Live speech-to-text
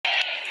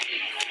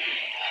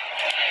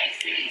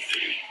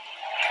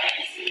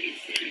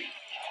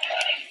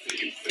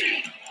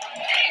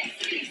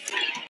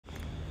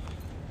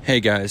Hey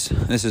guys,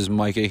 this is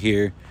Micah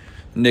here.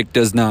 Nick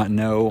does not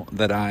know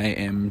that I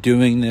am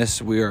doing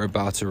this. We are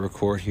about to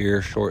record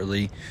here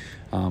shortly,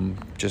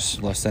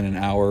 just less than an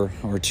hour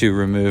or two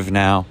removed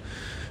now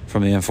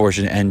from the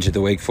unfortunate end to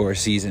the Wake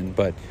Forest season.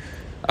 But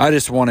I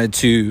just wanted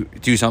to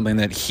do something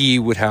that he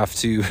would have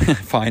to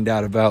find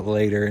out about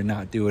later and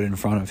not do it in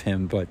front of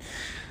him. But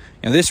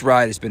this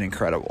ride has been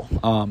incredible.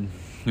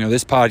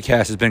 This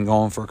podcast has been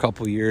going for a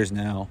couple years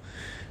now,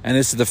 and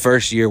this is the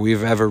first year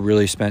we've ever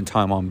really spent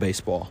time on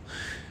baseball.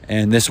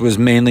 And this was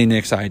mainly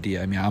Nick's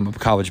idea. I mean, I'm a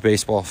college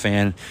baseball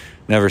fan.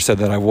 Never said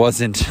that I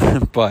wasn't.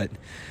 But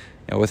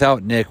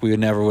without Nick, we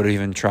would have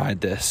even tried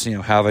this.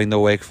 Having the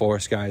Wake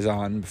Forest guys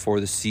on before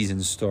the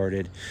season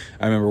started.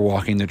 I remember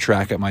walking the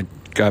track at my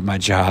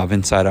job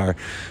inside our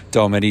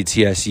dome at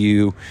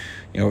ETSU.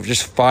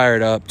 Just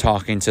fired up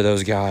talking to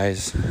those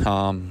guys.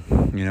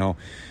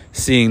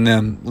 Seeing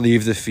them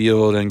leave the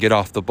field and get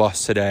off the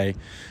bus today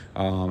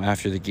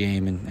after the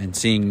game, and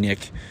seeing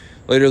Nick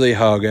literally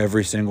hug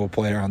every single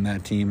player on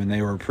that team, and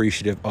they were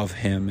appreciative of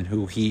him and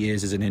who he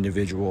is as an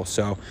individual.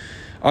 So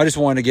I just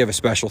wanted to give a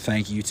special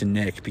thank you to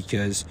Nick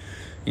because,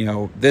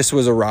 this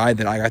was a ride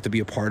that I got to be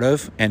a part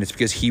of, and it's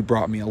because he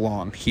brought me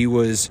along. He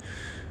was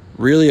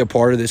really a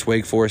part of this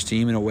Wake Forest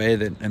team in a way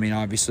that,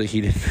 obviously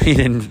he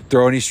didn't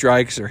throw any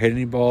strikes or hit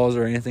any balls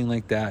or anything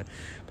like that,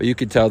 but you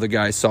could tell the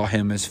guys saw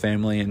him as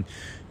family, and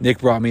Nick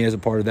brought me as a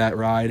part of that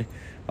ride.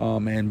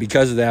 And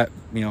because of that,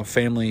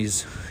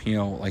 families,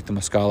 like the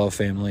Muscalo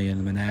family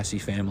and the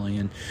Manassi family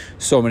and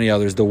so many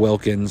others, the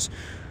Wilkins,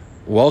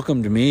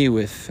 welcomed me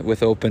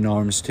with open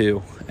arms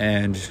too.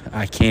 And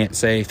I can't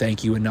say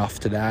thank you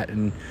enough to that.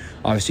 And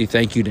obviously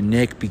thank you to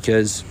Nick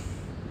because,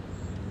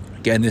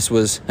 again, this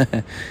was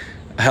a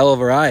hell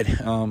of a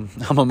ride. I'm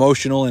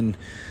emotional, and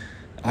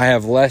I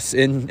have less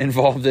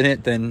involved in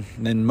it than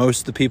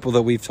most of the people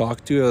that we've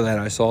talked to that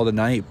I saw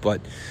tonight.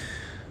 But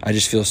I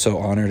just feel so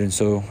honored and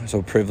so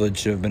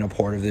privileged to have been a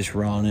part of this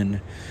run, and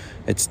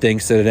it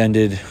stinks that it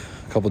ended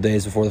a couple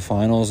days before the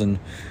finals and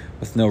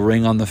with no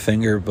ring on the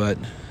finger. But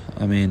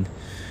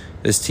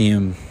this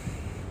team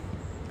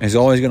is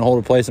always going to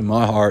hold a place in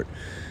my heart.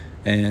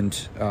 And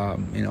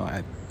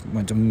I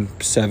went to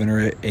 7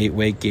 or 8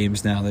 Wake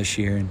games now this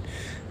year, and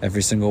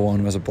every single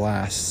one was a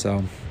blast.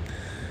 So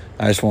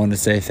I just wanted to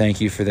say thank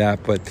you for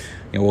that. But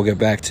we'll get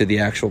back to the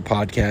actual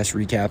podcast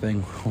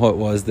recapping what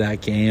was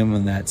that game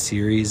and that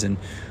series and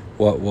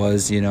what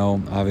was,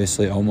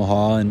 obviously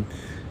Omaha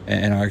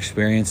and our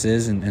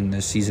experiences and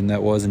the season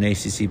that was in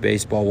ACC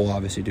baseball. We'll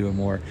obviously do a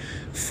more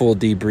full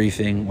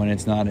debriefing when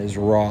it's not as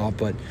raw,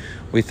 but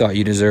we thought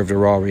you deserved a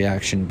raw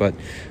reaction. But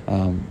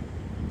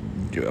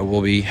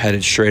we'll be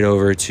headed straight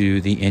over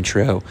to the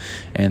intro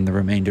and the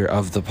remainder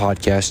of the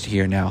podcast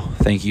here now.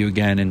 Thank you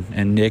again,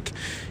 and Nick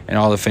and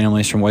all the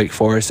families from Wake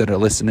Forest that are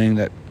listening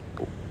that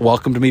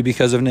welcomed me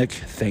because of Nick.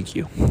 Thank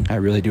you. I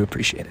really do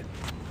appreciate it.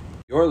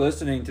 You're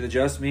listening to the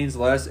Just Means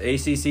Less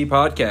ACC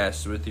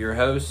podcast with your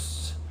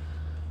hosts,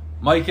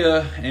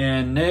 Micah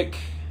and Nick.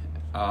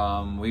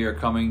 We are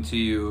coming to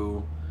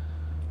you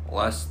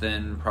less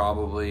than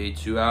probably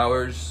 2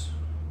 hours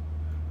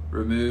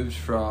removed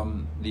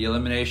from the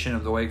elimination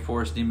of the Wake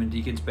Forest Demon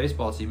Deacons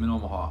baseball team in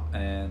Omaha.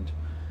 And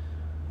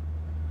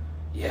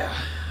yeah,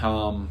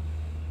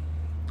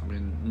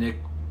 Nick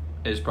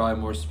is probably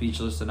more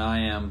speechless than I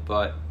am,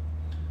 but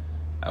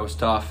that was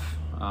tough.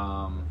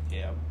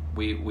 Yeah.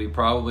 We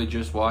probably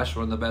just watched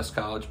one of the best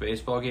college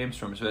baseball games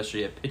from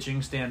especially a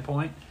pitching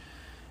standpoint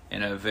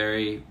in a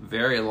very,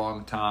 very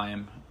long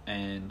time,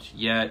 and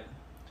yet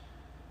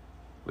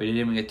we didn't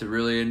even get to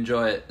really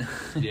enjoy it.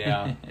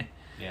 Yeah.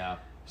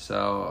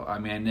 So,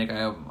 Nick,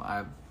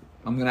 I'm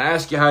going to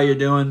ask you how you're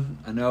doing.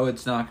 I know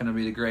it's not going to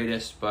be the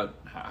greatest, but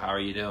how are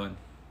you doing?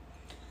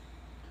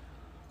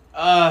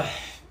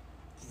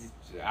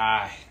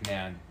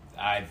 Man,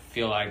 I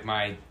feel like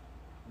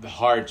the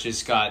heart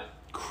just got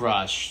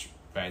crushed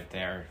right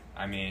there.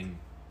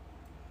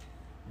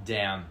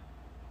 Damn.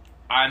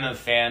 I'm a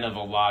fan of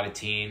a lot of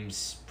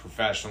teams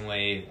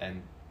professionally,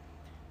 and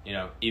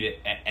even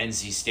an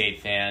NC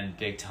State fan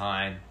big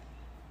time.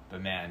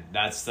 But man,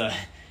 that's the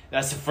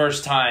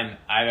first time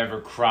I've ever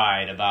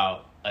cried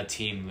about a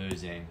team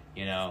losing.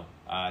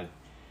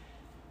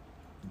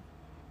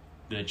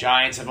 The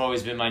Giants have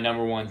always been my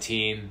number one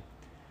team.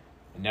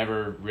 I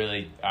never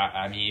really,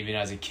 even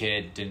as a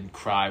kid, didn't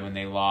cry when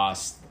they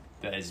lost.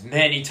 As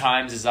many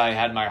times as I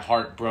had my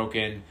heart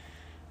broken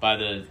by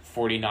the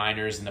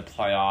 49ers in the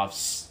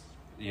playoffs,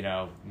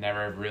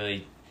 never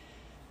really,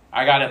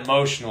 I got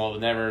emotional,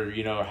 but never,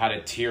 had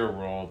a tear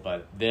roll.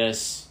 But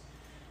this,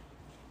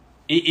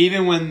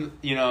 even when,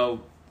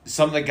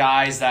 some of the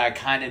guys that I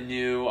kind of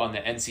knew on the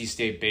NC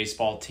State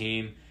baseball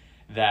team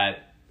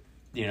that,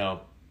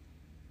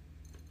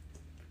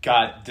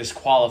 got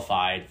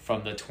disqualified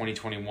from the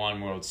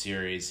 2021 World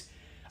Series,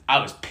 I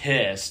was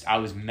pissed. I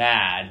was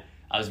mad.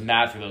 I was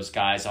mad for those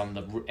guys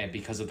and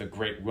because of the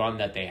great run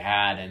that they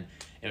had, and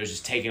it was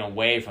just taken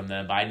away from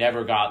them. But I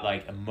never got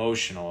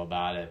emotional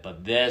about it.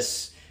 But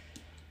this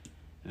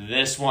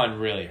one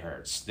really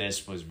hurts.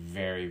 This was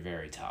very,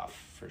 very tough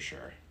for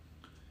sure.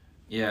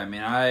 Yeah, I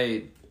mean,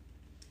 I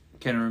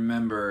can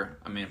remember,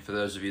 I mean, for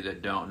those of you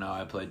that don't know,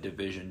 I played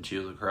Division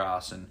II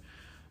lacrosse, and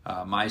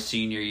my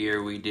senior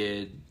year we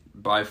did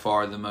by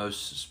far the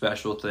most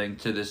special thing.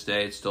 To this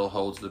day, it still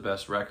holds the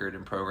best record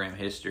in program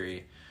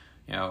history.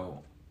 You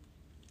know,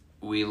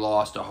 we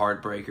lost a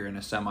heartbreaker in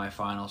a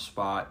semifinal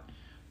spot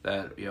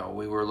that, you know,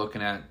 we were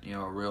looking at, you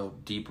know, a real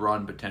deep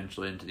run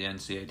potentially into the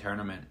NCAA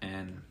tournament,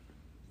 and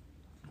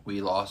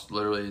we lost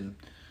literally in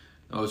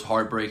the most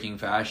heartbreaking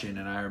fashion.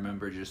 And I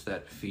remember just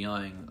that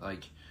feeling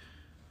like,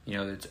 you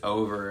know, it's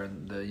over,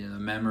 and the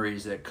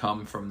memories that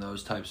come from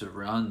those types of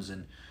runs.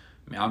 And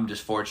I mean, I'm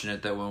just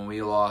fortunate that when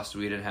we lost,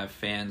 we didn't have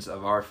fans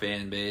of our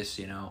fan base,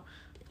 you know,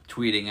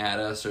 tweeting at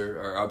us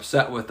or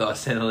upset with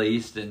us at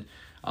least. And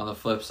on the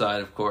flip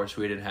side, of course,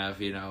 we didn't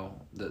have, you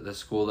know, the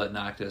school that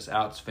knocked us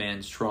out's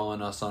fans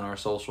trolling us on our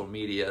social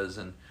medias.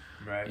 And,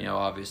 Right. you know,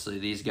 obviously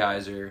these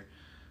guys are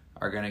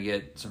going to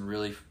get some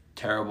really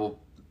terrible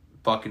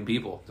fucking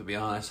people, to be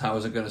honest. I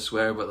wasn't going to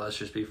swear, but let's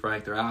just be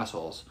frank, they're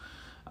assholes.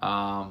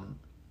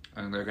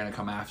 And they're going to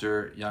come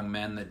after young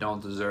men that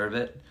don't deserve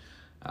it.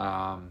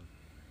 What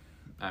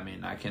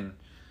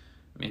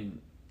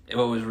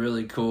was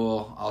really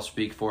cool, I'll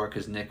speak for it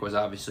because Nick was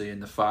obviously in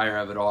the fire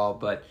of it all,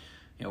 but,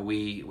 you know,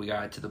 we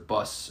got to the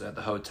bus at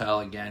the hotel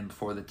again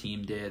before the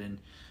team did, and,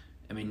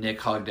 I mean,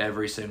 Nick hugged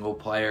every single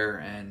player,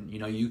 and, you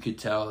know, you could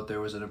tell that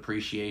there was an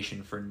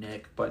appreciation for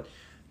Nick, but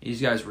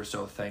these guys were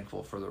so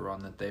thankful for the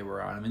run that they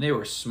were on. I mean, they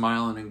were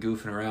smiling and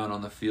goofing around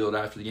on the field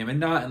after the game, and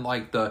not in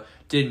like the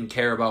didn't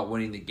care about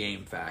winning the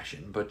game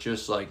fashion, but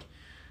just like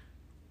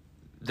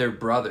they're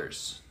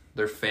brothers,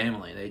 they're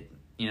family. They,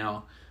 you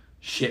know,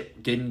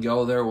 shit didn't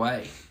go their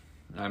way.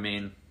 I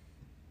mean,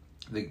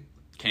 the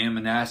Cam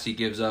Manassi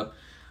gives up,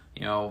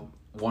 you know,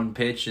 one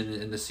pitch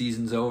and the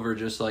season's over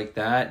just like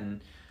that,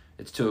 and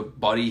it's to a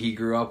buddy he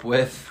grew up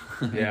with,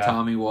 Yeah.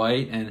 Tommy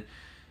White,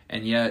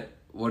 and yet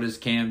what does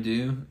Cam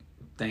do?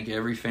 Thank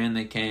every fan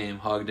that came,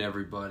 hugged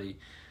everybody,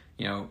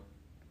 you know,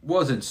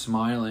 wasn't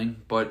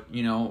smiling, but,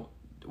 you know,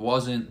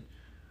 wasn't,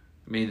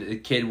 I mean, the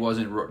kid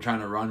wasn't trying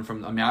to run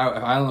from, I mean,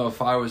 I don't know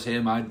if I was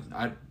him,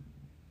 I'd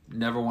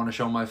never want to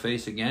show my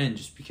face again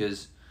just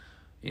because,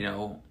 you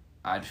know,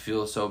 I'd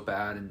feel so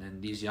bad,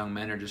 and these young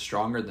men are just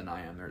stronger than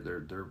I am.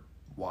 They're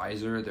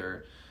wiser,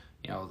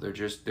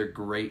 they're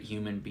great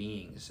human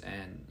beings,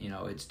 and, you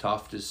know, it's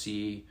tough to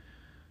see,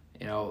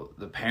 you know,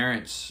 the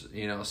parents,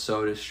 you know,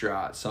 so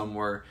distraught. Some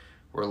were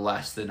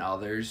less than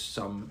others.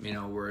 Some, you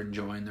know, were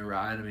enjoying the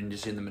ride. I mean,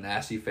 just in the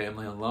Manassi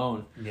family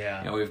alone,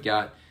 Yeah. you know, we've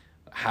got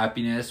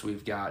happiness,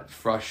 we've got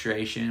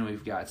frustration,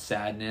 we've got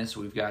sadness,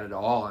 we've got it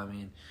all. I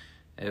mean,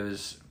 it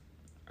was,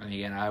 and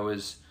again, I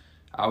was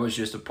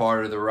just a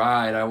part of the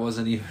ride. I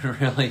wasn't even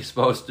really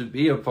supposed to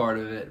be a part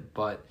of it,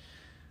 but,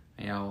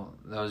 you know,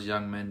 those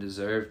young men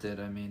deserved it.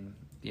 I mean,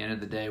 at the end of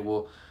the day,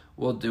 we'll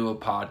do a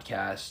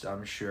podcast,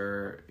 I'm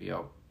sure, you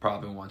know,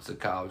 probably once the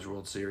College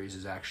World Series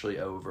is actually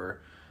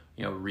over,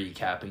 you know,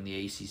 recapping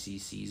the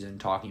ACC season,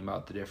 talking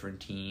about the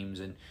different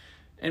teams, and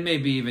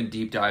maybe even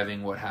deep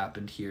diving what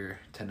happened here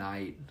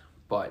tonight.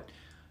 But,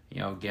 you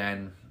know,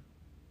 again,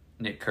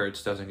 Nick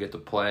Kurtz doesn't get to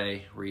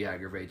play,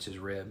 re-aggravates his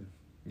rib.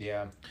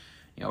 Yeah.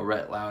 You know,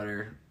 Rhett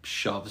Lauder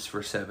shoves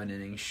for 7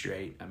 innings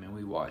straight. I mean,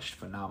 we watched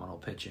phenomenal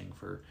pitching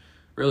for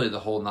really the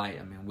whole night.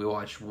 I mean, we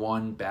watched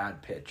one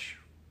bad pitch.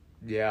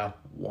 Yeah.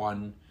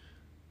 One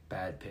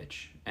bad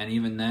pitch. And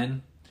even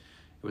then,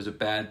 it was a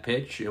bad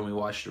pitch, and we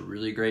watched a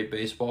really great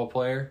baseball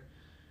player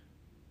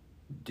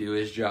do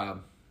his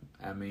job.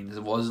 I mean,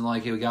 it wasn't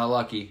like he got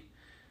lucky.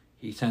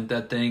 He sent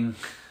that thing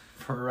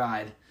for a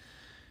ride.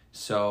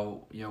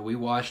 So, you know, we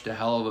watched a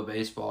hell of a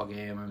baseball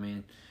game. I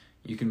mean,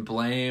 you can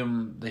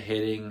blame the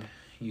hitting.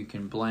 You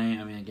can blame,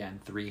 I mean,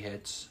 again, 3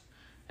 hits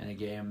in a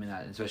game, and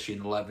especially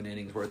in 11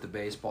 innings worth of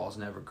baseball is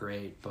never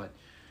great. But,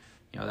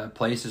 you know, that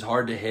place is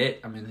hard to hit.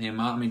 I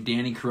mean,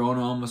 Danny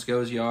Corona almost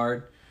goes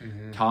yard.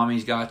 Mm-hmm.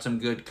 Tommy's got some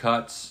good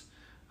cuts.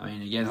 I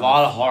mean, again, a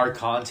lot of hard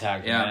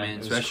contact. Yeah, man. I mean, It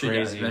was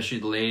especially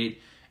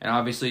late, and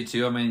obviously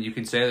too. I mean, you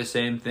can say the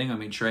same thing. I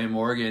mean, Trey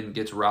Morgan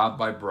gets robbed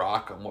by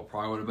Brock on what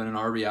probably would have been an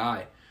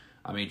RBI.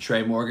 I mean,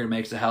 Trey Morgan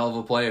makes a hell of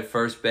a play at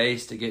first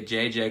base to get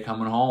JJ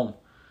coming home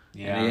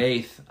in the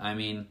 8th. I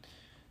mean,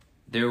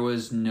 there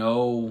was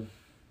no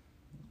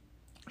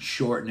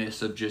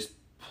shortness of just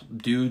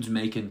dudes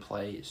making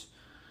plays.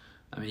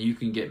 I mean, you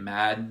can get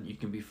mad, you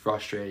can be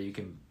frustrated, you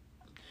can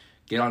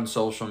get on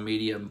social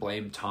media and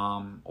blame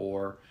Tom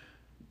or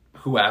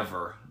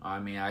whoever. I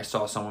mean, I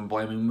saw someone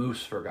blaming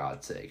Moose, for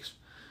God's sakes.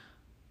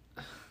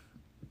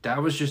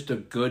 That was just a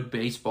good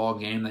baseball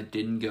game that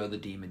didn't go the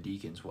Demon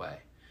Deacons' way.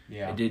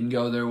 Yeah. It didn't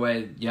go their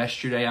way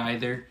yesterday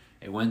either.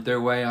 It went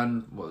their way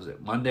on,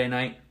 Monday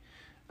night?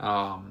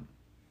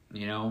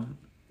 You know,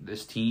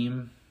 this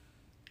team,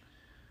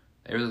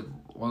 they were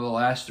one of the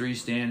last 3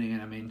 standing.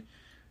 And I mean,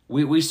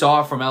 we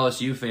saw it from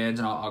LSU fans,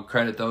 and I'll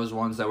credit those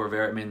ones that were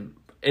very, I mean,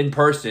 in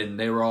person,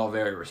 they were all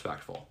very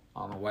respectful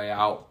on the way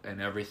out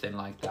and everything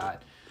like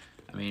that.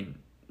 I mean,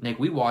 Nick,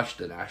 we watched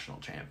the national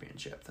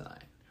championship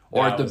tonight.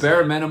 Or at the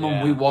bare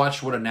minimum, we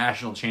watched what a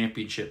national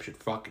championship should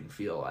fucking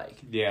feel like.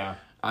 Yeah.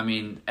 I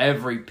mean,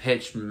 every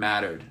pitch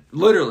mattered.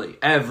 Literally,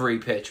 every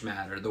pitch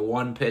mattered. The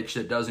one pitch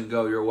that doesn't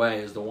go your way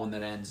is the one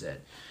that ends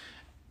it.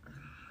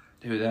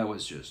 Dude, that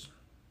was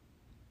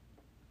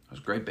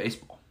great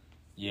baseball.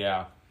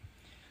 Yeah.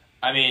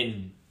 I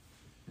mean,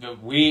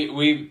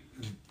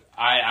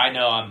 I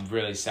know I'm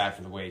really sad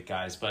for the Wake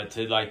guys, but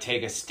to like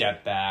take a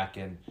step back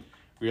and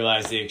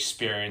realize the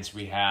experience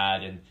we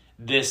had, and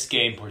this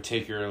game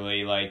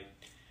particularly, like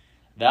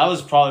that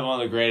was probably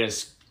one of the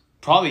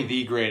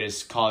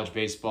greatest college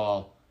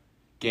baseball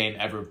game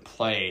ever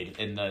played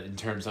in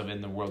terms of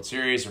in the World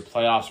Series or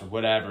playoffs or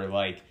whatever.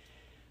 Like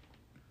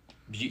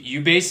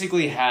you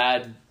basically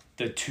had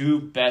the two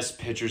best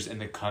pitchers in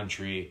the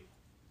country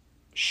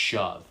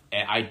shove,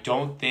 and I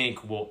don't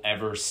think we'll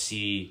ever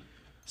see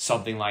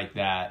something like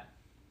that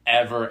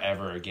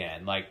ever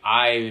again. Like,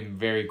 I am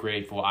very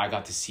grateful I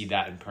got to see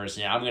that in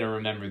person. I'm going to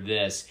remember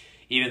this,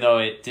 even though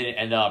it didn't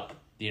end up,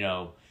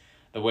 the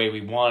way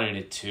we wanted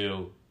it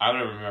to. I'm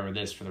going to remember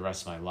this for the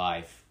rest of my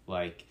life.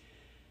 Like,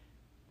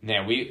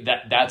 man,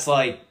 that's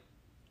like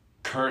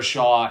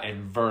Kershaw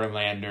and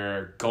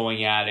Verlander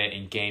going at it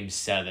in Game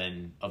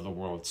 7 of the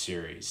World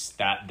Series.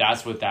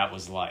 That's what that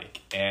was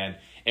like. And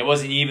it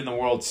wasn't even the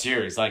World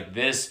Series. Like,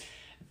 this,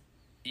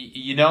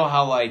 you know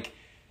how, like,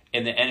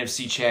 in the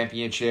NFC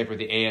Championship or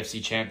the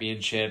AFC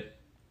Championship,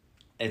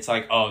 it's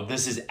like, oh,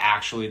 this is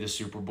actually the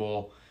Super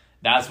Bowl.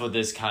 That's what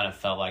this kind of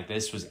felt like.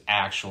 This was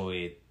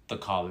actually the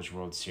College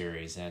World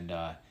Series. And,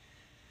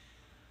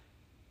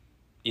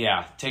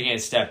 yeah, taking a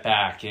step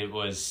back, it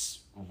was,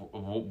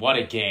 what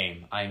a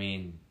game. I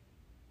mean,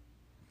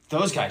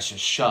 those guys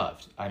just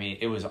shoved. I mean,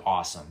 it was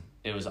awesome.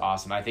 It was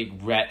awesome. I think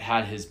Rhett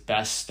had his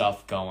best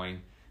stuff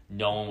going.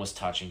 No one was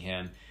touching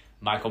him.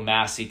 Michael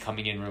Massey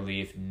coming in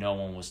relief. No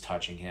one was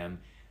touching him.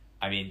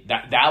 I mean,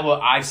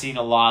 I've seen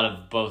a lot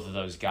of both of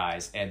those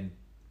guys, and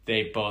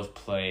they both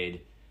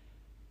played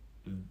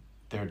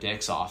their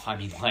dicks off. I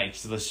mean, like,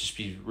 let's just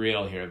be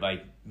real here.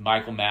 Like,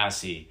 Michael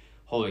Massey,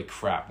 holy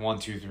crap, 1,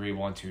 2, 3,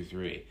 1, 2,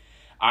 3.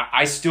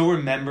 I still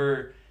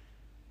remember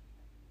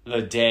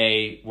the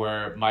day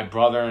where my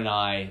brother and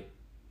I,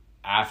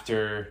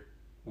 after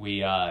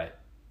we,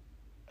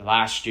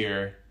 last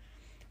year,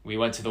 we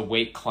went to the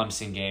Wake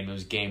Clemson game. It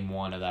was game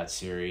 1 of that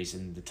series,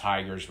 and the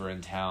Tigers were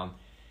in town.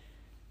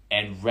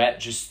 And Rhett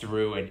just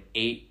threw an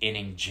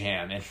 8-inning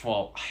jam. And,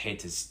 well, I hate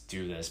to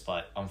do this,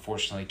 but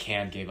unfortunately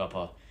Cam gave up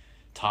a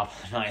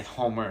top-of-the-ninth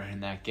homer in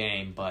that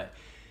game. But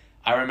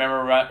I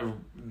remember,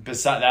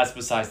 that's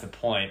besides the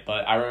point,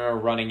 but I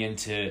remember running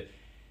into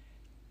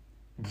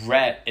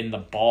Rhett in the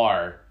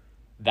bar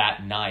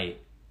that night,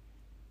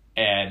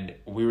 and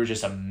we were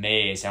just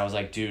amazed. I was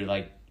like, dude,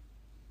 like,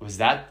 was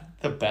that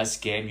the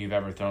best game you've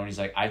ever thrown? He's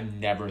like, I've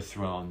never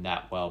thrown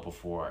that well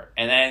before.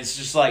 And then it's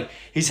just like,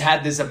 he's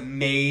had this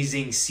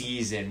amazing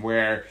season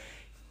where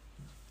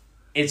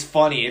it's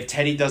funny, if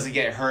Teddy doesn't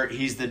get hurt,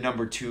 he's the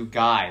number 2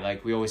 guy.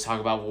 Like, we always talk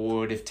about, well,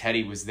 what if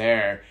Teddy was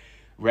there?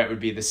 Rhett would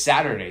be the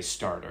Saturday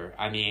starter.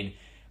 I mean,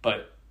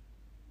 but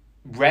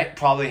Rhett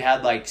probably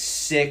had like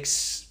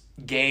 7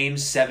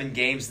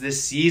 games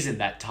this season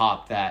that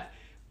topped that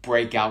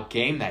breakout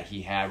game that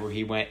he had where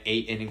he went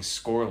 8 innings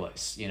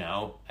scoreless,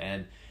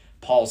 and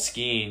Paul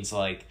Skeens,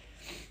 like,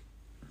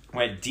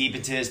 went deep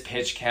into his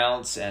pitch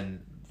counts,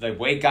 and the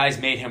Wake guys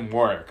made him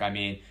work. I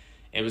mean,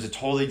 it was a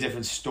totally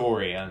different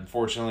story.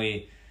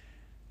 Unfortunately,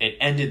 it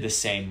ended the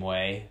same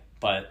way,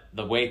 but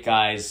the Wake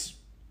guys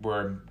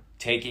were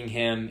taking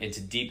him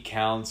into deep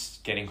counts,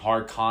 getting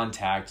hard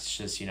contact. It's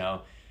just,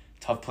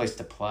 tough place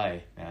to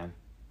play, man.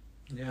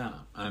 Yeah,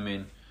 I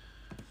mean,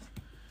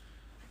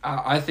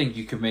 I think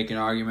you could make an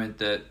argument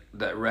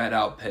that Rhett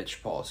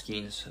outpitched Paul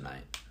Skeens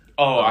tonight.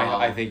 Oh,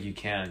 I think you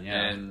can,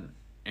 yeah.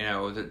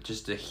 And,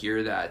 just to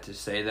hear that, to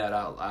say that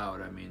out loud,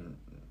 I mean,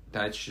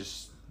 that's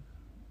just,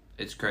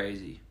 it's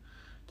crazy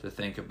to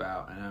think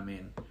about. And, I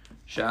mean,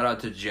 shout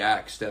out to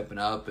Jack stepping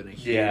up in a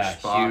huge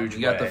spot. Huge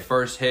he got the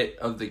first hit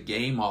of the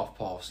game off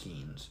Paul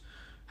Skeens.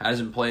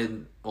 Hasn't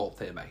played,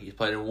 take it back, he's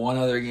played in one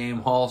other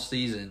game all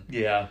season.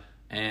 Yeah.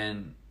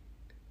 And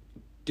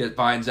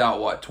finds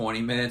out,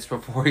 20 minutes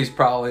before he's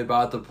probably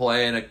about to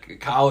play in a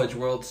College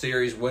World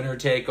Series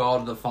winner-take-all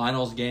to the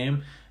finals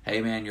game. Hey,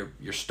 man,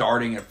 you're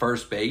starting at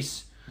first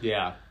base.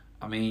 Yeah.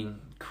 I mean,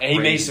 crazy. And he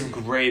made some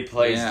great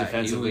plays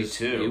defensively,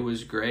 too. It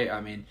was great.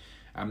 I mean,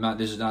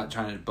 this is not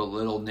trying to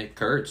belittle Nick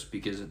Kurtz,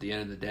 because at the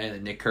end of the day,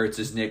 Nick Kurtz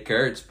is Nick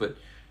Kurtz, but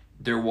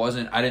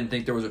I didn't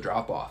think there was a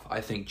drop-off.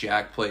 I think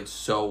Jack played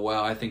so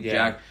well. I think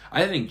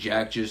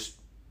Jack just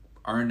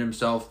earned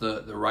himself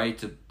the right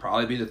to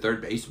probably be the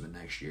third baseman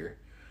next year,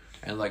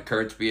 and let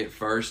Kurtz be at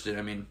first. And,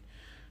 I mean,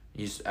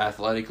 he's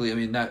athletically, I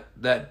mean,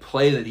 that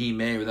play that he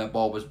made where that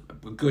ball was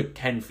a good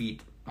 10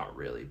 feet, not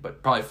really,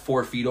 but probably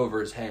 4 feet over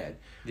his head.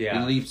 Yeah.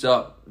 He leaps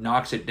up,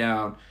 knocks it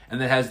down,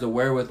 and then has the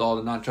wherewithal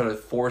to not try to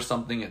force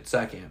something at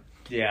second.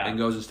 Yeah. And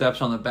goes and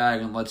steps on the bag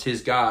and lets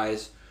his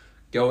guys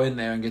go in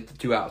there and get the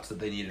 2 outs that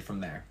they needed from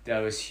there. That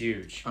was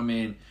huge. I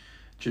mean,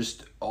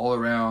 just all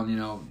around,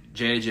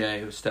 JJ,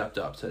 who stepped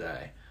up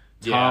today.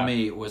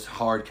 Tommy was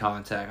hard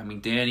contact. I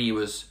mean, Danny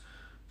was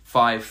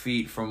 5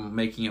 feet from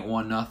making it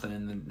 1-0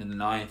 in the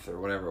ninth or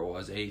whatever it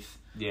was, eighth.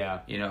 Yeah.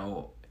 You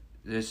know,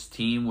 this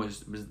team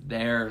was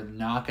there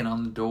knocking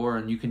on the door,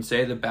 and you can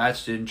say the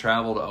bats didn't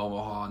travel to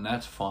Omaha, and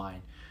that's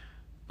fine.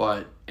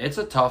 But it's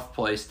a tough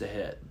place to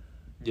hit.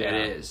 Yeah.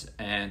 It is.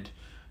 And,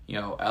 you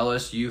know,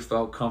 LSU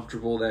felt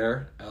comfortable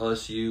there.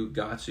 LSU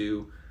got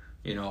to,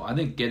 you know, I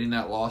think getting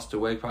that loss to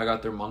Wake probably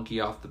got their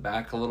monkey off the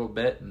back a little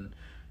bit, and,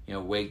 you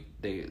know, Wake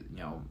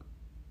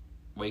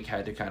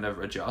had to kind of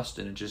adjust,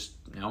 and it just,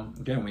 you know,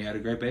 again, we had a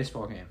great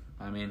baseball game.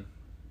 I mean,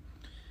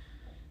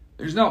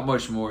 there's not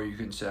much more you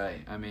can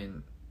say. I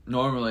mean,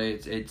 normally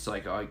it's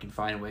like, oh, you can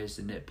find ways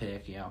to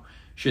nitpick, you know.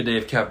 Should they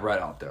have kept Red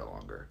out there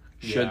longer?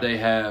 Should they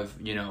have,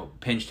 you know,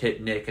 pinched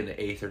hit Nick in the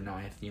 8th or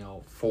 9th, you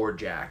know, for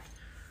Jack?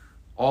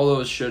 All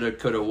those shoulda,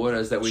 coulda,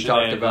 wouldas that we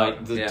talked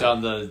about.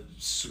 Done the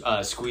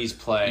squeeze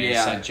play.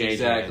 Yeah, sent JJ.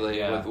 exactly.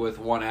 Yeah. With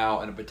one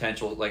out and a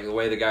potential, like the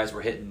way the guys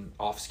were hitting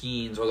off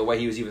skeens or the way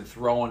he was even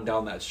throwing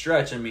down that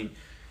stretch. I mean,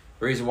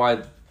 the reason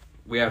why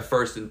we have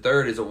first and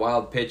third is a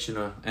wild pitch and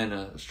a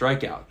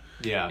strikeout.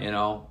 Yeah. You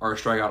know, or a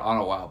strikeout on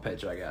a wild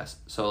pitch, I guess.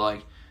 So,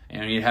 like,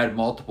 and he had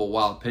multiple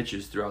wild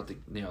pitches throughout the,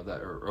 you know,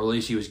 that, or at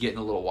least he was getting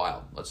a little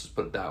wild. Let's just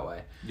put it that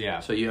way. Yeah.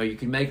 So, you know, you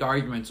can make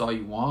arguments all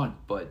you want,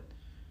 but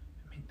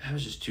I mean, that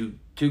was just two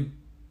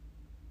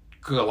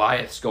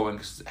Goliaths going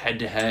head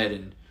to head,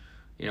 and,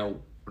 you know,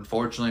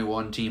 unfortunately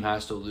one team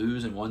has to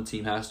lose and one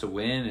team has to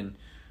win, and,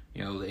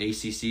 you know, the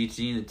ACC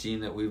team, the team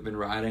that we've been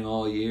riding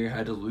all year,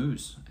 had to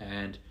lose,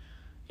 and,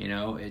 you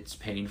know, it's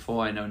painful.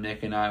 I know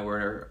Nick and I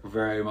were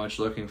very much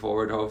looking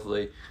forward to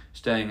hopefully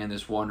staying in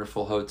this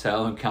wonderful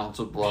hotel in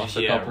Council Bluffs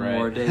a couple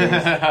more days.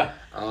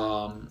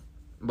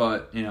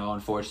 But, you know,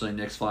 unfortunately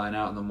Nick's flying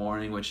out in the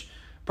morning, which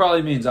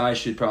probably means I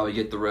should probably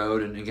get the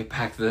road and get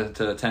back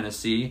to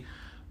Tennessee.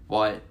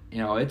 But, you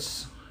know,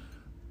 it's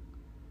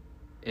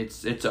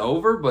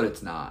over, but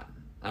it's not.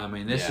 I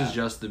mean, this is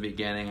just the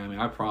beginning. I mean,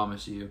 I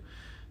promise you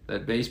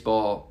that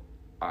baseball,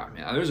 I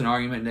mean, there's an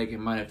argument, Nick, it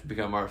might have to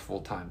become our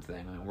full-time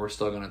thing. I mean, we're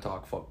still going to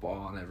talk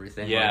football and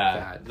everything like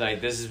that. Like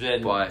this has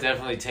been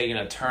definitely taking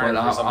a turn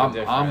but for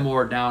something different. I'm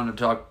more down to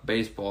talk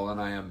baseball than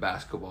I am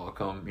basketball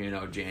come, you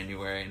know,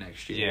 January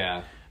next year.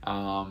 Yeah.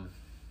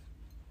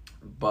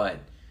 But,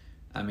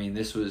 I mean,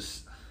 this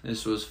was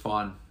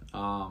fun.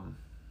 I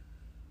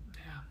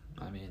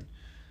mean,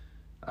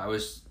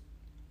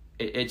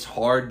 it's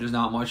hard. There's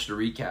not much to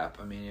recap.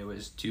 I mean, it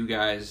was two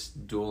guys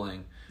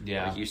dueling.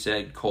 Yeah. Like you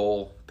said,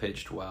 Cole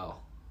pitched well.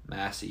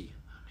 Massey,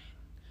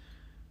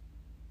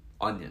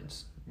 I mean,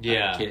 onions.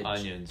 Yeah, kid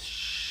onions.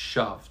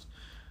 Shoved.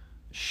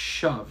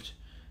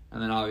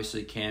 And then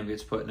obviously Cam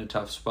gets put in a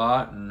tough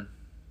spot, and,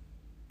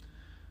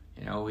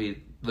 you know, he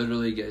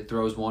literally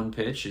throws one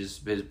pitch. His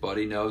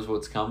buddy knows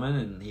what's coming,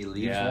 and he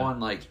leaves one.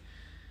 Like,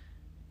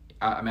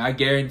 I mean, I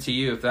guarantee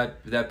you, if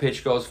that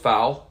pitch goes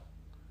foul,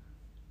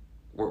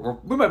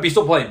 we might be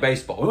still playing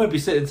baseball. We might be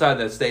sitting inside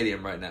that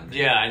stadium right now.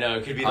 Yeah, I know.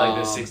 It could be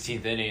like the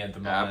 16th inning at the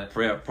moment.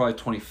 Probably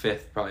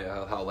 25th, probably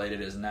how late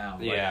it is now.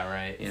 But, yeah,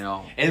 right. You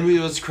know. And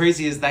what's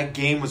crazy is that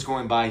game was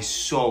going by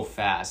so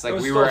fast. Like, it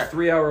was we still were a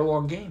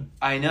 3-hour-long game.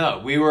 I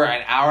know. We were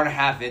an hour and a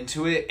half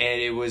into it,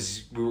 and we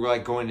were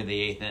like going to the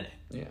 8th inning.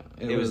 Yeah.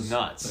 It was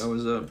nuts. It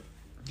was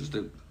it's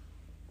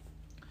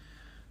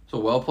a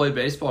well-played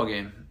baseball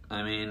game.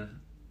 I mean,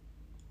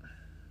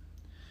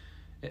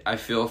 I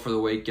feel for the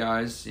Wake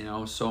guys. You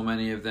know, so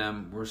many of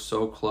them were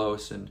so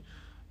close, and,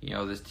 you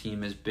know, this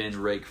team has been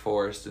Wake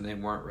Forest, and they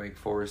weren't Wake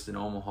Forest in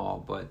Omaha.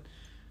 But,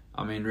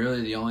 I mean,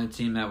 really the only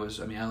team that was,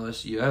 I mean,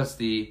 LSU, that's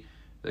the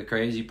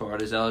crazy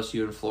part, is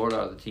LSU and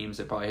Florida are the teams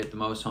that probably hit the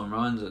most home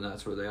runs, and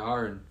that's where they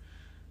are. And,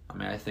 I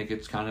mean, I think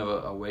it's kind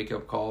of a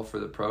wake-up call for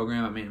the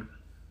program. I mean,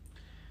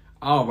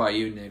 I don't know about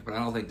you, Nick, but I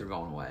don't think they're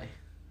going away.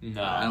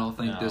 No. I don't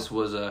think this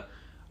was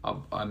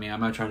I mean,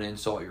 I'm not trying to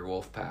insult your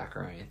Wolfpack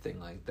or anything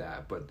like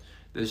that, but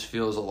this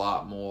feels a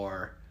lot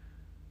more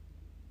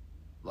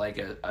like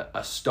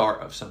a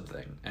start of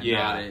something, and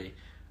not a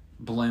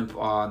blimp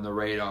on the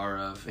radar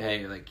of,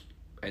 hey, like,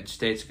 Ed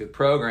State's a good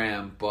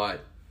program,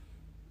 but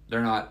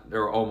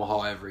they're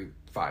Omaha every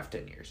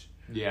 5-10 years.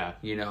 Yeah.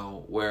 You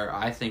know, where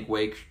I think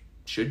Wake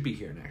should be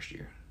here next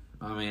year.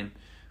 I mean,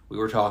 we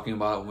were talking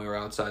about it when we were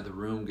outside the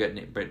room getting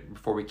it, but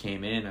before we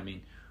came in, I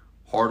mean,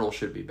 Hartle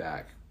should be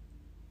back.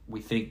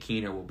 We think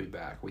Keener will be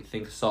back. We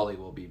think Sully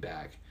will be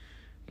back.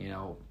 You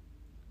know,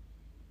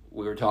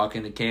 we were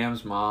talking to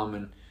Cam's mom,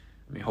 and,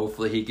 I mean,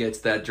 hopefully he gets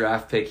that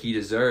draft pick he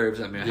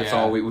deserves. I mean, that's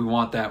all we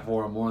want that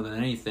for him more than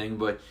anything.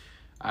 But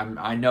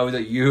I know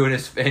that you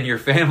and your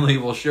family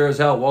will sure as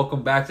hell welcome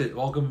him back to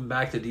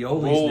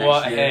Dioli's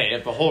next year. Hey,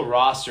 if the whole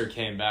roster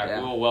came back,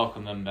 we'll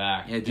welcome them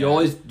back. Yeah,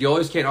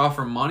 Dioli's can't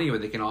offer money,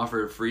 but they can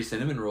offer free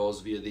cinnamon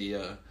rolls via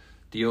the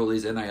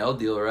Dioli's NIL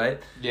deal, right?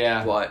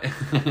 Yeah. But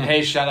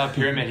hey, shout out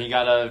Pyramid. He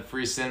got a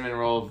free cinnamon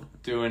roll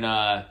doing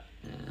the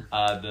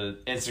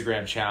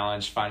Instagram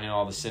challenge, finding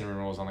all the cinnamon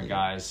rolls on the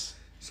guys.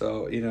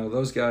 So, you know,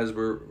 those guys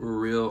were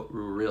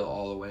real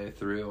all the way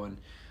through, and,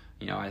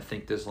 you know, I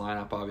think this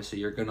lineup, obviously,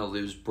 you're going to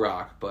lose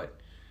Brock, but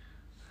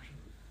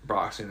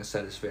Brock's going to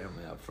set his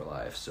family up for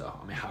life. So,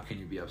 I mean, how can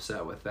you be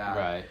upset with that?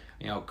 Right.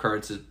 You know,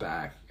 Kurtz is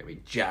back. I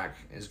mean, Jack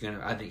is going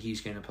to, I think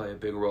he's going to play a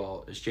big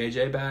role. Is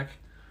JJ back?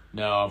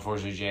 No,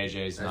 unfortunately,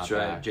 JJ's not back.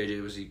 That's right. JJ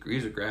he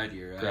was a grad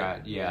year, right?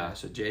 Grad, yeah.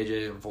 So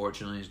JJ,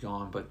 unfortunately, is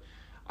gone, but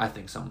I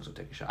think someone's going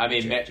to take a shot. I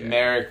mean,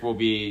 Merrick will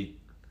be,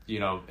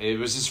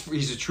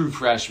 he's a true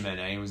freshman,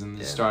 and he was in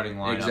the starting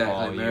lineup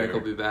all year. Merrick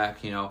will be back,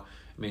 I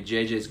mean,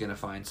 JJ's going to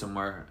find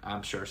somewhere.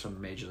 I'm sure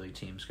some major league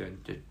team's going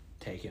to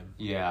take him.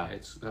 Yeah.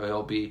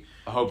 He'll be.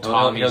 I hope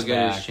Tommy's he'll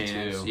get back, his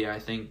chance. too. Yeah,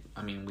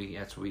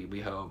 we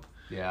hope.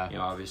 Yeah.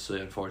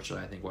 Obviously,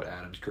 unfortunately, I think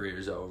Adam's career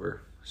is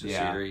over.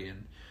 Siri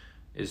and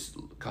is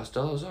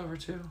Costello's over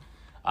too?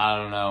 I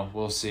don't know.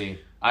 We'll see.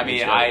 I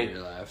mean, I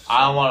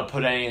don't want to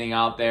put anything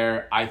out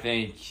there. I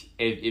think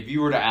if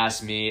you were to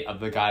ask me of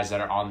the guys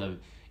that are on the,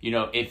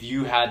 if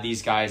you had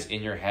these guys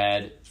in your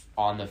head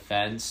on the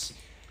fence,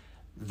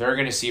 they're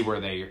going to see where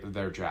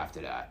they're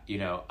drafted at.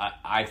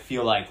 I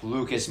feel like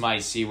Lucas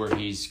might see where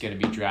he's going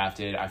to be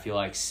drafted. I feel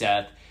like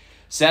Seth,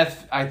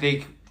 I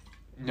think,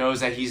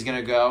 knows that he's going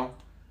to go.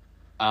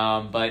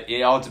 But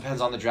it all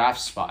depends on the draft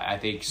spot. I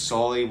think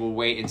Sully will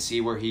wait and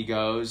see where he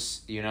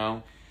goes,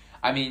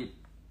 I mean,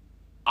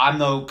 I'm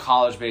no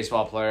college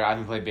baseball player. I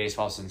haven't played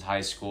baseball since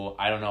high school.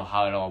 I don't know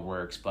how it all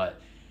works,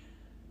 but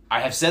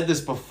I have said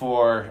this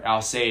before.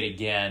 I'll say it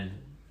again.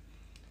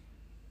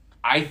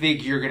 I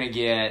think you're going to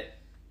get,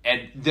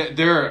 and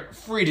they're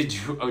free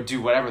to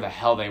do whatever the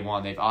hell they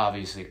want. They've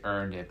obviously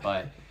earned it,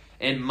 but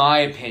in my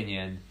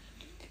opinion,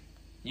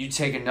 you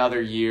take another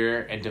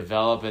year and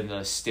develop in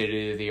the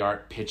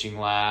state-of-the-art pitching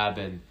lab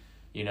and,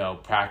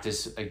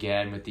 practice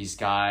again with these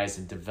guys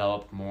and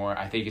develop more.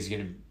 I think it's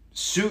going to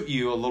suit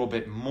you a little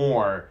bit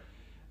more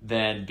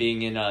than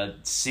being in a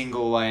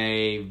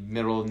single-A,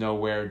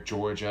 middle-of-nowhere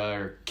Georgia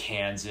or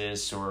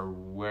Kansas or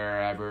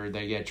wherever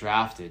they get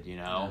drafted,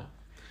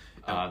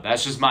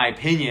 That's just my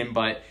opinion,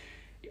 but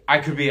I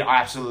could be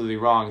absolutely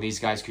wrong. These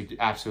guys could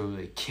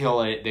absolutely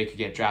kill it. They could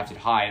get drafted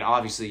high, and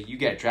obviously you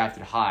get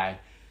drafted high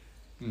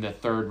in the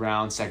third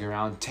round, second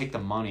round, take the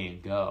money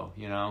and go,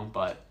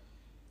 but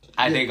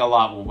I think a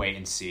lot will wait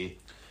and see.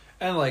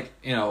 And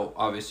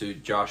obviously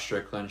Josh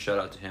Strickland, shout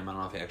out to him. I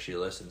don't know if he actually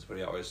listens, but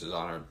he always is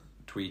on our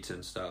tweets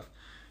and stuff.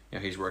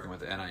 He's working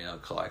with the NIL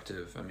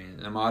collective. I mean,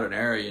 in the modern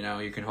era,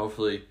 you can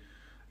hopefully,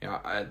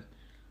 I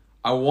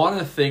want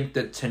to think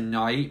that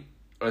tonight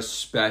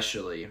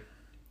especially,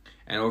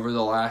 and over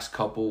the last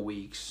couple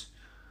weeks,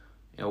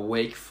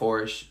 Wake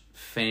Forest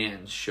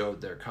fans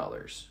showed their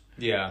colors.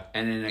 Yeah.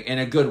 And in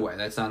a good way.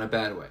 That's not a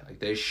bad way.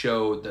 They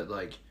showed that,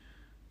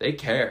 they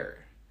care.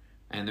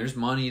 And there's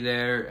money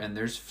there, and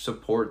there's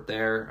support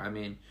there. I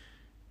mean,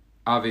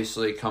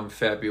 obviously, come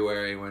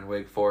February when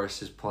Wake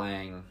Forest is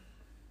playing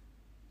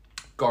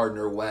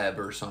Gardner Webb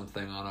or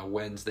something on a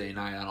Wednesday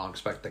night, I don't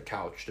expect the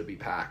couch to be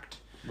packed.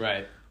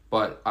 Right.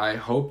 But I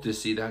hope to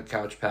see that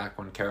couch packed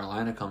when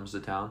Carolina comes to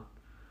town.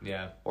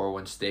 Yeah. Or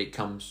when State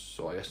comes,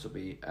 so I guess it'll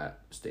be at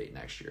State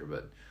next year.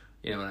 But,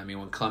 you know what I mean?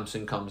 When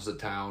Clemson comes to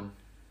town,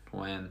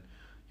 when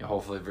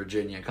hopefully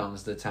Virginia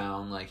comes to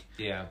town,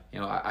 yeah,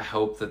 I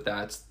hope that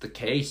that's the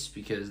case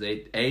because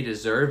they A,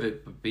 deserve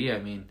it, but B, I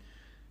mean,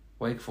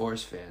 Wake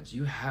Forest fans,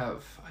 you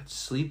have a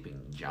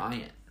sleeping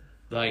giant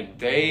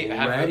they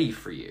have ready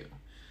for you.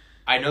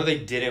 I know they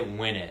didn't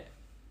win it,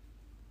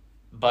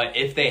 but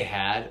if they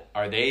had,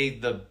 are they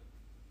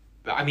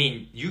I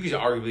mean, you could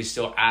arguably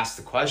still ask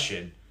the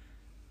question,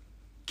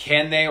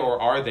 can they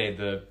or are they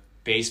the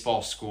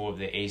baseball school of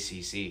the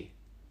ACC?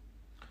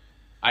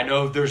 I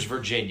know there's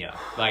Virginia.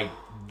 I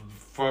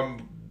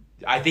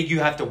think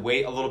you have to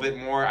wait a little bit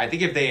more. I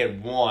think if they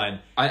had won,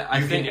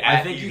 I think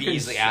you can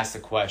easily ask the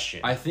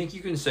question. I think you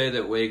can say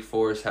that Wake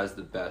Forest has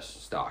the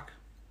best stock.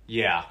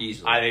 Yeah,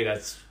 easily. I think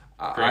that's.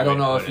 I don't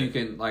know if you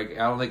can I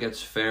don't think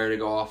it's fair to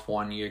go off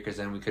 1 year because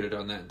then we could have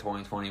done that in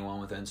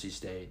 2021 with NC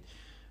State,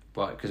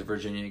 but because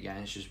Virginia again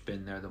has just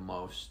been there the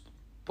most.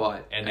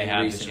 And they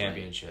have the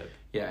championship.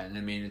 Yeah, and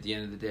I mean at the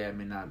end of the day, I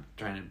mean not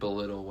trying to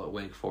belittle what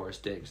Wake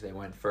Forest did because they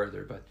went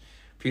further, but.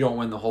 If you don't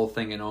win the whole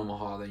thing in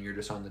Omaha, then you're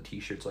just on the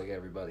T-shirts like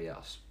everybody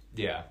else.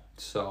 Yeah.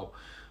 So,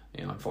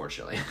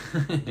 unfortunately.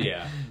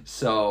 Yeah.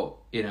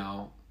 So,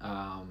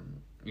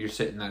 you're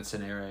sitting in that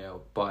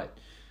scenario. But,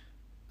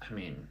 I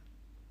mean,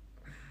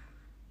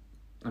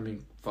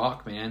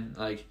 fuck, man.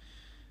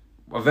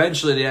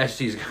 Eventually the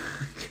SEC's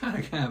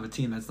gotta have a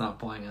team that's not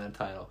playing in a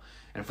title.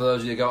 And for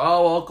those of you that go,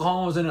 oh,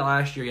 Oklahoma was in it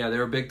last year. Yeah, they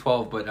were Big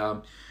 12, but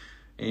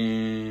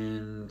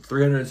in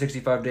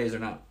 365 days they're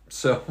not.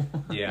 So.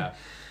 Yeah.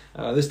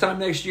 This time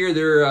next year,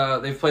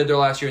 they've played their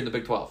last year in the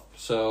Big 12.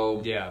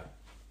 So yeah,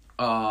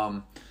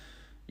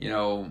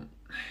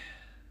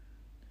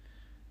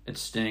 it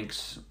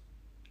stinks.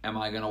 Am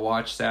I gonna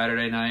watch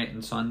Saturday night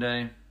and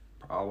Sunday?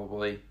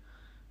 Probably.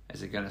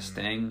 Is it gonna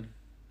sting?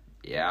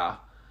 Yeah.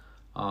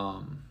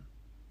 I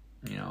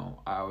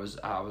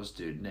was,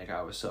 dude, Nick.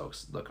 I was so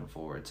looking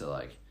forward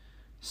to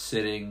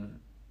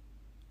sitting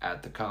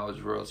at the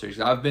College World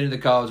Series. I've been to the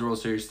College World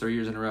Series 3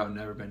 years in a row.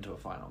 Never been to a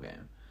final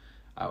game.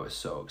 I was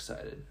so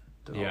excited.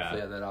 to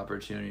hopefully have that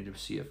opportunity to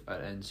see at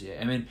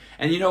NCAA. I mean,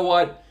 and you know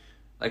what?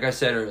 Like I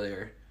said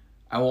earlier,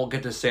 I won't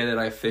get to say that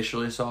I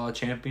officially saw a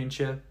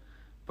championship,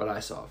 but I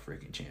saw a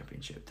freaking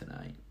championship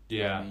tonight.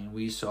 Yeah. I mean,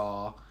 we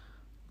saw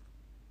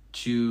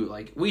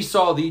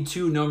the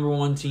two number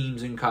one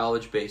teams in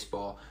college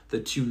baseball, the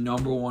two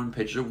number one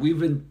pitchers. We've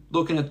been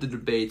looking at the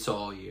debates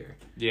all year.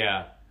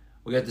 Yeah.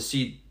 We got to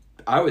see,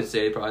 I would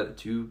say, probably the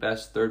two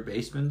best third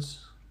basemen.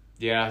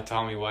 Yeah,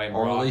 Tommy White and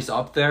or Rock. at least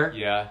up there.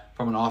 Yeah.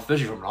 From an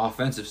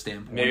offensive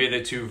standpoint. Maybe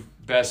the two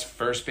best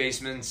first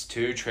basemen,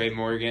 too, Trey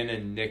Morgan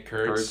and Nick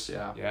Kurtz.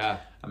 Yeah.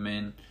 I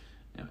mean,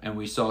 and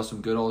we saw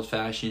some good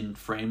old-fashioned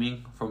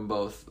framing from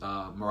both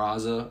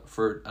Maraza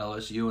for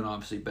LSU and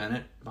obviously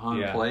Bennett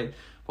behind the plate.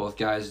 Both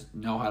guys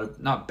know how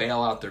to not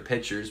bail out their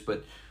pitchers,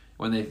 but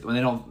when they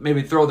don't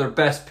maybe throw their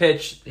best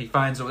pitch, they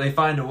find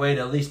a way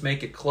to at least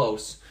make it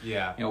close.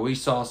 Yeah. You know, we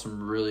saw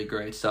some really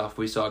great stuff.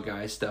 We saw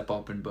guys step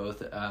up in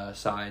both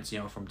sides. You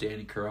know, from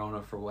Danny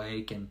Corona for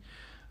Wake and.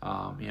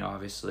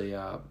 Obviously,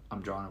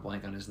 I'm drawing a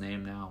blank on his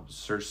name now,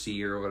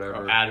 Cersei or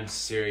whatever. Adam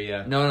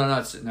Syria. No,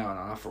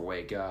 not for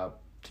Wake. The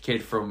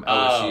kid from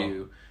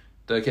LSU,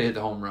 the kid hit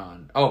the home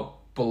run. Oh,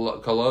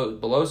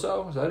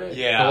 Beloso, is that it?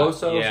 Yeah,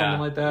 Beloso, something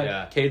like that.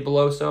 Yeah. Cade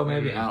Beloso,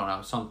 maybe. Mm-hmm. I don't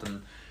know,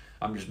 something.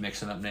 I'm just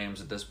mixing up names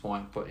at this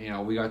point, but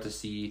we got to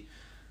see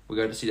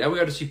that. We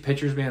got to see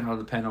pitchers being on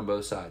the pen on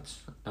both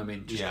sides. I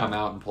mean, just come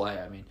out and play.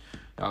 I mean,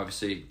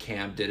 obviously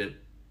Cam did it.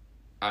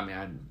 I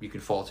mean, you can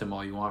fault him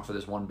all you want for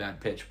this one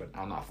bad pitch, but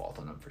I'm not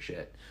faulting him for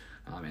shit.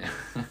 I mean,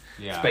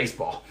 it's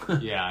baseball.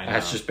 Yeah, I know.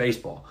 That's just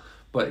baseball.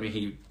 But I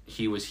mean,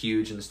 he was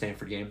huge in the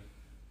Stanford game.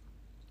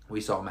 We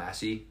saw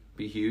Massey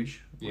be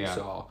huge. We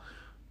saw,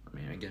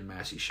 again,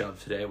 Massey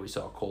shoved today. We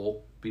saw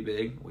Cole be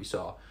big. We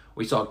saw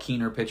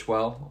Keener pitch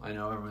well. I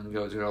know everyone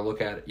goes going to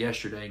look at it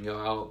yesterday and go,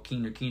 "Oh,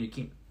 Keener."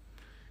 Kid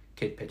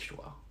pitched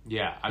well.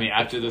 Yeah, I mean,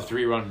 after the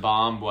 3-run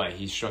bomb,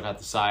 he struck out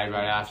the side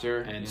right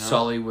after, and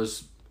Sully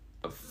was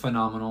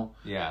phenomenal.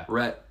 Yeah.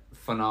 Rhett,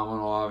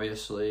 phenomenal,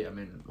 obviously. I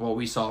mean, what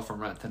we saw from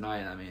Rhett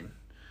tonight,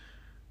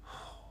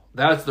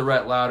 that's the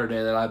Rhett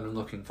Lauderdale that I've been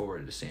looking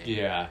forward to seeing.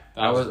 Yeah.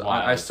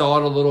 I saw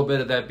it a little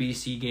bit at that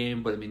BC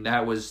game, but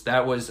that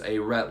was a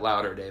Rhett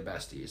Lauderdale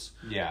besties.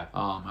 Yeah.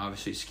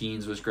 Obviously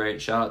Skeens was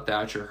great. Shout out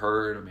Thatcher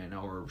Hurd. I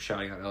know we're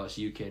shouting out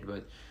LSU kid,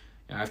 but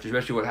after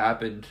especially what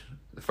happened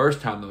the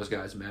first time those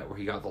guys met where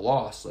he got the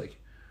loss,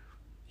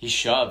 he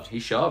shoved.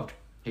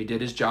 He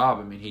did his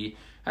job. He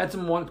had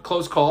some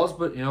close calls,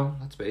 but,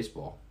 that's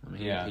baseball.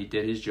 He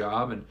did his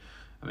job, and,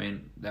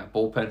 that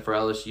bullpen for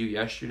LSU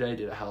yesterday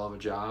did a hell of a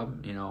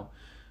job,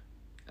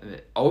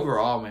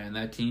 Overall, man,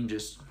 that team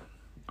just,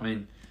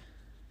 I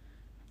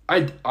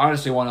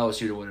honestly want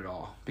LSU to win it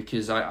all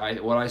because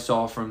what I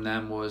saw from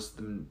them was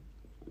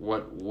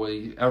what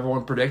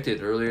everyone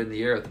predicted earlier in the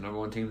year at the number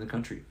one team in the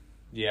country.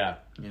 Yeah.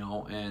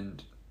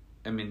 And,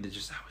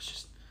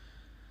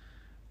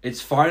 it's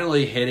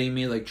finally hitting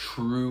me,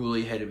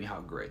 truly hitting me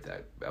how great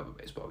that of a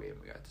baseball game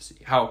we got to see.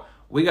 How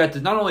we got to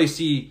not only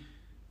see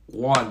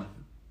one,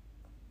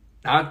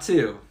 not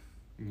two,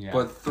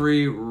 but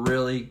three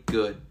really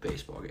good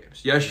baseball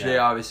games. Yesterday,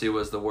 obviously,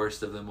 was the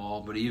worst of them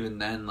all, but even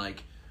then,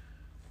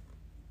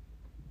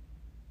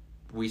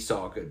 we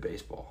saw good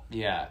baseball.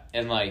 Yeah,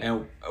 and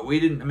we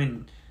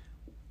didn't,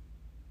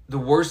 the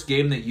worst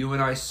game that you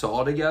and I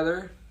saw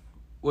together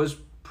was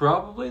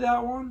probably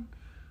that one.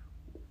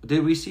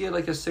 Did we see it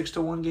a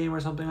 6-1 game or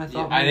something? I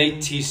thought. Yeah, I think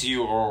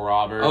TCU Oral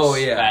Roberts. Oh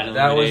yeah,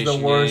 that was the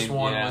worst game.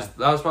 one. Yeah.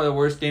 That was probably the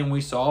worst game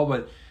we saw.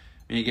 But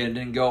again, it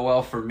didn't go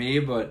well for me.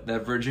 But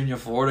that Virginia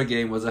Florida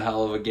game was a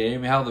hell of a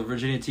game. Hell, the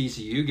Virginia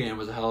TCU game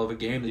was a hell of a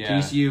game. The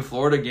TCU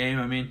Florida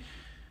game.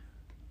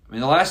 The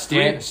last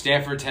three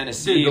Stanford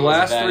Tennessee. Dude, the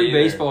last three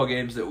baseball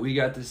games that we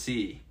got to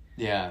see.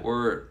 Yeah.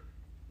 Were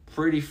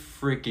pretty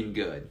freaking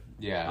good.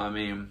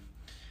 Yeah.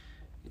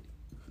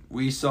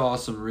 We saw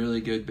some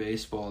really good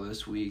baseball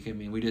this week.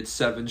 We did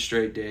 7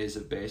 straight days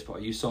of baseball.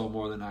 You saw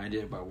more than I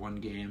did by one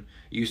game.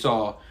 You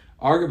saw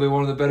arguably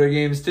one of the better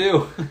games,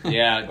 too.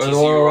 Yeah, with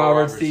Oral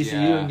Roberts,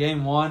 TCU in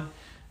Game 1.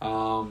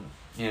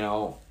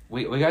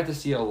 We got to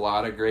see a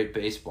lot of great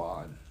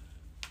baseball.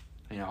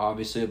 And,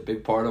 obviously a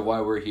big part of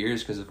why we're here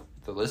is because of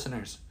the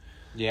listeners.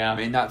 Yeah.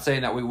 Not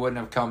saying that we wouldn't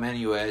have come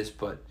anyways,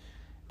 but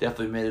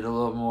definitely made it a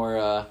little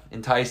more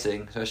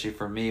enticing, especially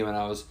for me when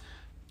I was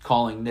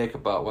calling Nick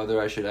about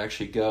whether I should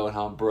actually go and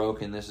how I'm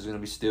broke and this is going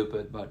to be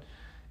stupid. But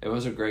it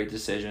was a great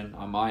decision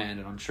on my end,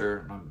 and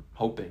I'm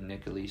hoping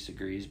Nick at least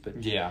agrees. But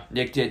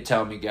Nick did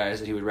tell me, guys,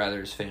 that he would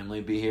rather his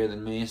family be here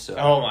than me. So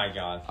oh my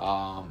god.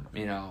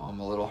 I'm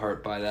a little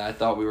hurt by that. I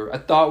thought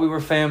we were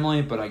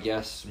family, but I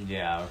guess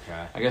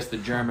I guess the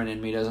German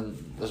in me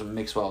doesn't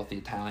mix well with the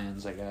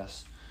Italians, I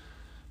guess.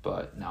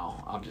 But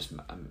no,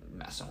 I'm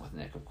messing with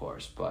Nick, of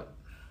course, but.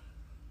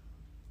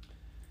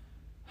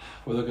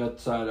 We look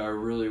outside our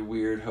really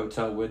weird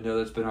hotel window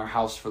that's been our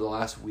house for the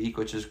last week,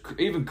 which is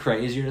even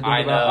crazier to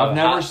think about. I've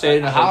never stayed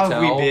in a hotel.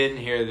 How have we been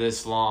here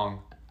this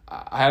long?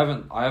 I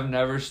have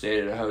never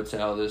stayed at a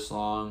hotel this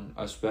long,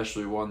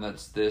 especially one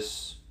that's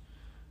this.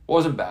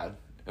 Wasn't bad.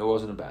 It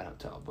wasn't a bad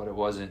hotel, but it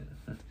wasn't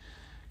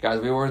Guys,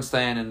 we weren't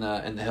staying in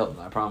the Hilton.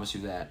 I promise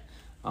you that.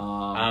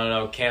 I don't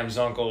know. Cam's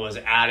uncle was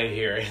out of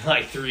here in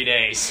like 3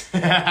 days.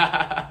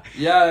 Yeah,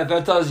 if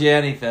that tells you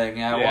anything,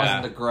 it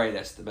wasn't the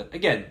greatest. But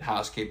again,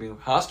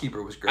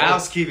 housekeeper was great.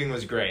 Housekeeping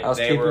was great.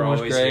 They were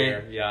always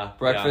here. Yeah.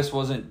 Breakfast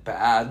wasn't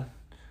bad.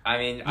 I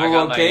mean, I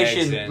got my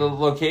eggs in. The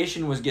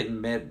location was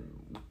getting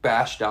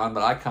bashed on,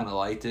 but I kind of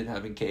liked it.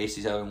 Having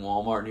Casey's, having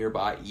Walmart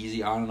nearby,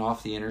 easy on and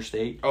off the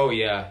interstate. Oh,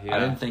 yeah. I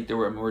didn't think we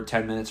were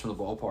 10 minutes from the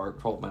ballpark,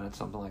 12 minutes,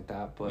 something like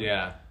that. But,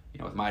 yeah.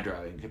 With my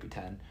driving, it could be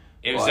 10.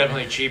 It was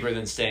definitely cheaper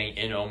than staying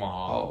in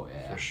Omaha. Oh,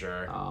 yeah. For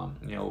sure.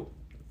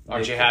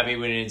 Aren't you happy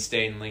we didn't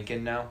stay in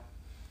Lincoln now?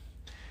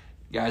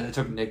 Guys, I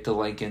took Nick to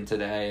Lincoln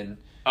today. And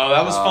oh,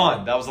 that was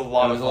fun. That was a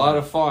lot of fun. It was a lot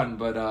of fun,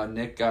 but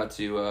Nick got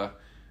to...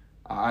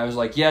 I was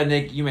like, yeah,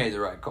 Nick, you made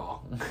the right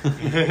call.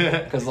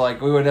 Because,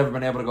 we would have never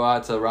been able to go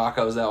out to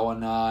Rocco's that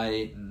one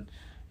night and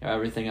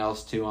everything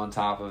else, too, on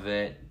top of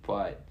it.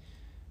 But,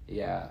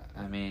 yeah,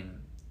 I mean...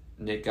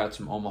 Nick got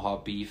some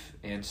Omaha beef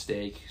and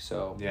steak,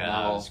 so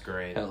that was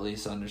great. At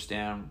least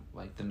understand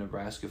the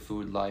Nebraska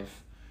food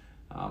life.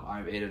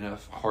 I've ate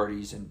enough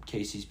Hardee's and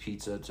Casey's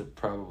pizza to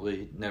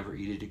probably never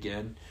eat it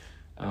again.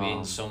 I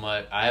mean, so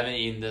much. I haven't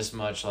eaten this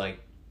much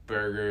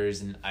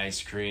burgers and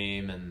ice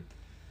cream in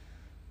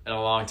a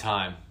long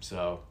time.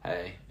 So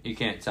hey, you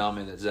can't tell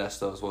me that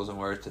Zesto's wasn't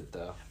worth it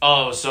though.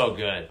 Oh, it was so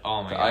good.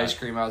 Oh my god, ice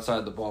cream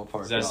outside the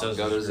ballpark. Zesto's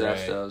go to great.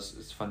 Zesto's.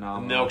 It's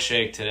phenomenal.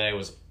 Milkshake today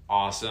was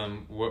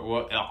awesome.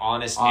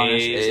 Honest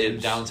Abe's in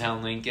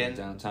downtown Lincoln.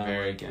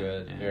 Very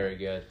good. Yeah. Very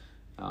good.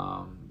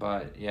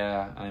 But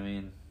yeah, I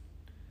mean,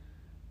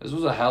 this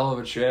was a hell of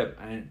a trip.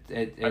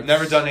 I've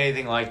never done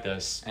anything like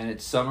this. And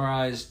it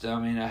summarized,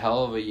 a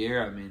hell of a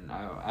year. I mean,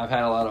 I've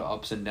had a lot of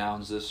ups and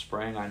downs this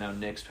spring. I know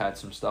Nick's had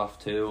some stuff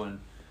too.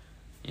 And,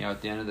 at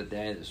the end of the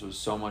day, this was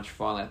so much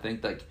fun. I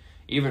think,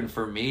 even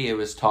for me, it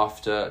was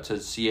tough to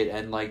see it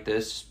end like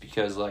this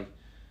because,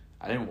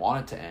 I didn't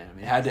want it to end. I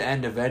mean, it had to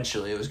end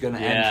eventually. It was going to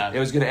end. It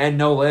was going to end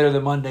no later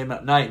than Monday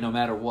night, no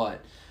matter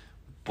what.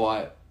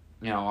 But,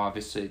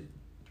 obviously,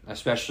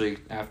 especially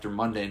after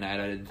Monday night,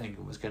 I didn't think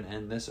it was going to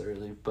end this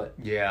early. But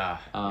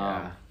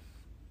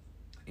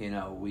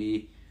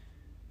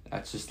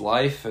that's just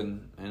life,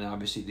 and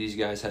obviously these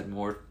guys had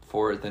more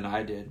for it than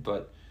I did.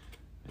 But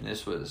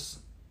this was,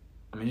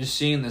 just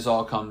seeing this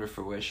all come to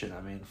fruition.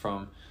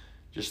 From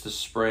just the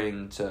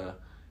spring to.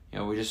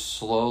 We just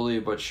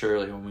slowly but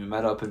surely, when we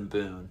met up in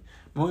Boone,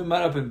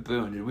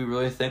 did we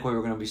really think we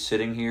were going to be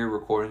sitting here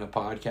recording a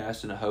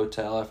podcast in a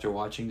hotel after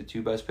watching the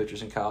two best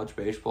pitchers in college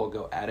baseball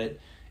go at it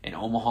in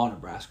Omaha,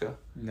 Nebraska?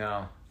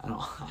 No. I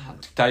don't. I'll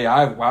tell you,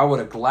 I would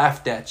have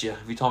laughed at you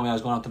if you told me I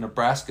was going out to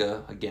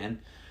Nebraska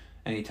again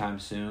anytime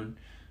soon.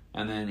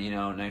 And then,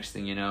 next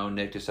thing you know,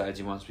 Nick decides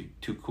he wants to be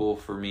too cool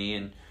for me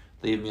and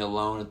leave me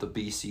alone at the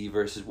BC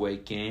versus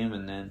Wake game.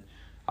 And then,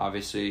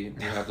 obviously,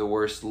 we have the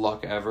worst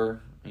luck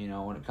ever.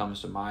 When it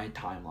comes to my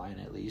timeline,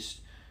 at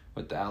least,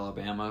 with the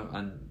Alabama,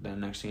 and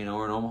then next thing you know,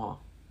 we're in Omaha.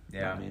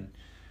 Yeah.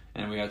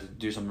 And we got to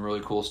do some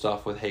really cool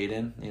stuff with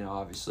Hayden,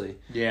 obviously.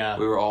 Yeah.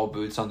 We were all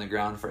boots on the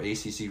ground for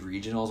ACC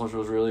regionals, which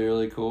was really,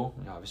 really cool.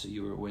 Obviously,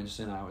 you were at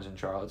Winston, I was in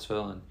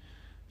Charlottesville,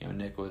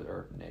 and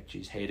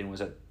Hayden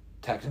was at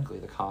technically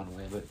the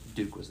Conway, but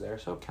Duke was there,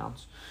 so it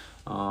counts.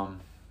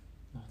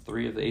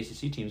 3 of the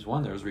ACC teams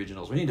won those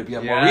regionals. We need to be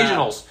at more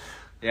regionals.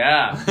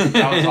 Yeah,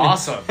 that was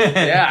awesome.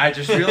 Yeah, I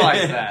just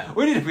realized that.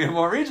 We need to be in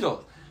more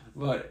regionals.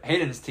 But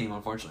Hayden's team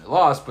unfortunately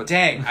lost. But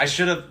dang, I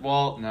should have.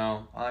 Well,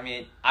 no.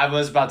 I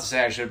was about to say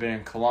I should have been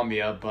in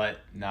Columbia, but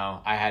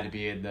no, I had to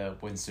be in the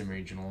Winston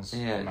regionals.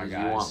 Yeah, did you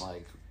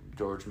want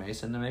George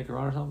Mason to make a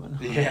run or something?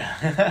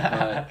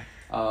 Yeah.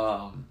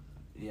 But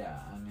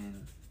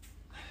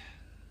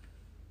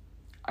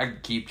I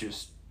could keep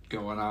just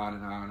going on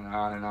and on and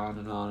on and on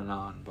and on and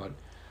on, but.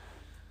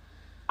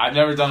 I've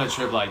never done a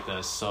trip like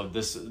this, so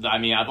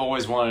I've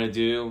always wanted to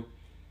do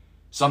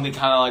something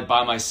kind of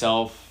by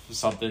myself,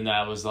 something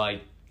that was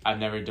I've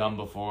never done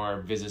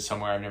before, visit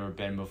somewhere I've never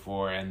been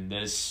before, and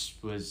this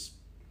was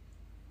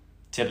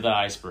tip of the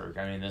iceberg.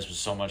 This was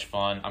so much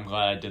fun. I'm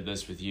glad I did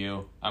this with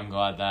you. I'm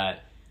glad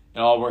that it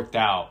all worked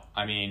out.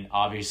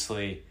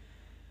 Obviously,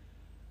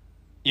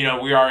 we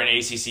are an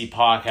ACC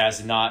podcast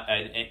and not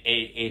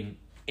an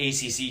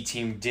ACC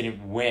team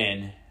didn't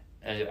win.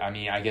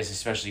 I guess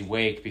especially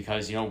Wake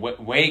because,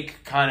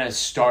 Wake kind of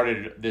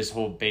started this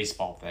whole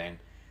baseball thing.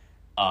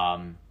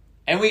 And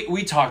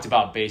we talked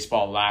about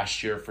baseball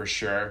last year for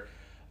sure,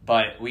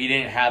 but we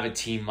didn't have a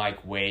team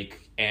like Wake.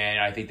 And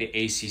I think the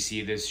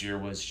ACC this year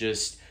was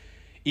just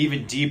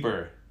even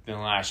deeper than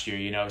last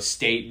year.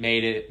 State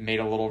made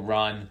a little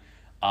run.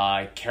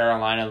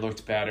 Carolina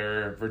looked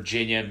better.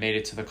 Virginia made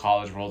it to the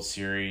College World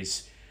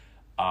Series.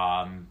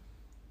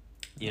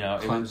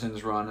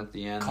 Clemson's run at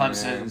the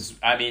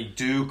end.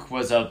 Duke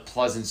was a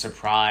pleasant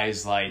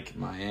surprise.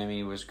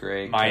 Miami was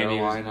great.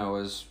 Carolina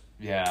was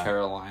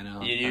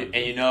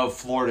Carolina.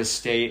 Florida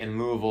State and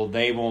Louisville,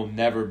 they will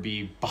never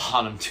be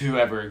bottom 2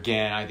 ever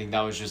again. I think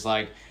that was just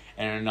an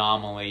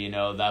anomaly.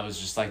 That was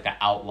just the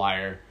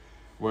outlier,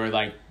 where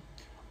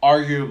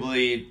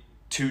arguably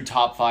 2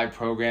 top 5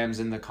 programs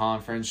in the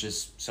conference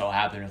just so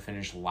happened to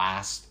finish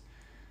last.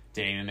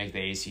 Didn't even make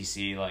the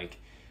ACC. Like,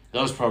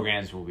 those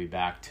programs will be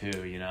back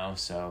too, you know?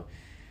 So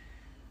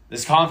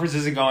this conference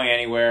isn't going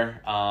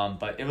anywhere.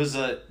 But it was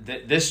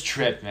this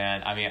trip,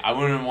 man. I mean, I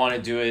wouldn't want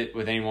to do it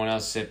with anyone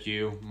else except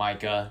you,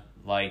 Micah.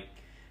 Like,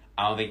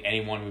 I don't think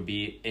anyone would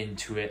be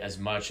into it as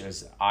much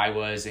as I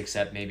was,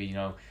 except maybe, you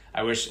know,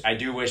 I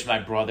do wish my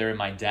brother and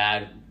my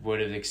dad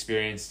would have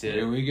experienced it.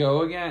 Here we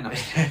go again.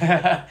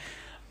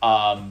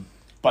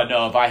 But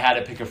no, if I had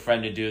to pick a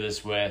friend to do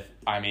this with,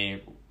 I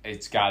mean,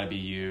 it's got to be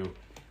you.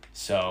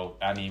 So,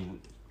 I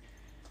mean,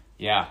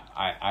 yeah,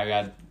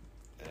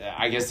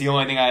 I guess the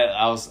only thing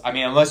I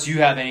mean, unless you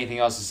have anything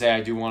else to say,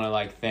 I do want to,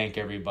 like, thank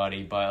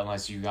everybody, but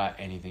unless you got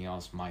anything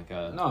else,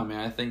 Micah. No, I mean,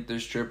 I think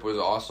this trip was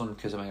awesome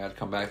because, I mean, I got to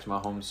come back to my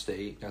home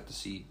state, got to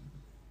see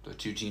the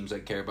 2 teams I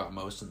care about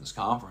most in this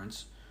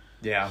conference.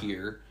 Yeah.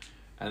 Here.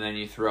 And then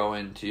you throw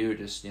in, too,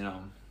 just, you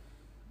know,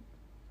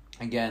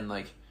 again,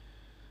 like,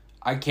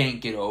 I can't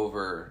get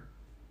over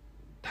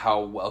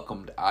how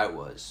welcomed I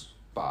was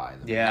by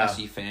the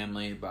Massey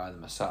family, by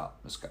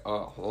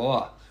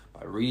the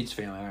by Reed's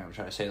family. I'm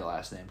trying to say the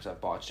last name because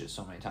I've botched it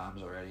so many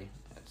times already.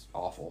 It's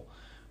awful.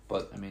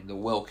 But, I mean, the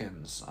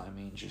Wilkins, I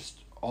mean, just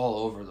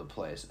all over the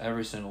place.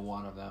 Every single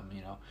one of them,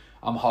 you know.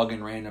 I'm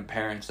hugging random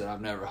parents that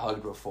I've never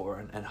hugged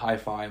before and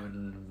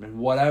high-fiving and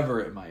whatever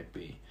it might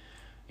be.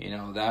 You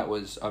know, that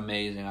was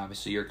amazing.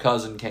 Obviously, your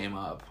cousin came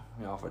up,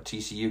 you know, for a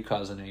TCU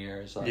cousin of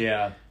yours. Like,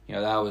 yeah. You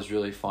know, that was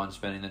really fun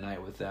spending the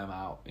night with them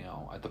out, you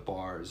know, at the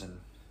bars and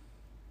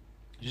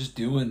just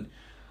doing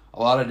a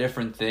lot of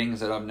different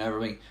things that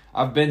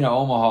I've been to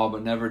Omaha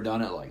but never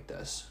done it like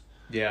this.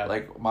 Yeah.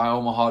 Like, my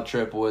Omaha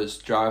trip was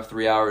drive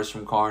 3 hours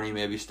from Kearney,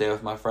 maybe stay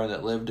with my friend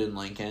that lived in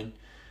Lincoln.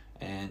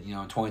 And, you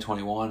know, in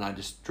 2021, I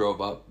just drove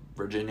up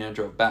Virginia,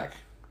 drove back.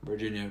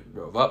 Virginia,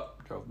 drove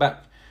up, drove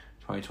back.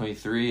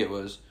 2023, it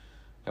was,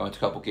 I went to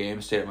a couple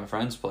games, stayed at my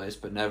friend's place,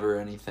 but never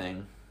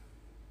anything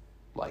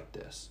like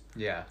this.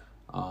 Yeah.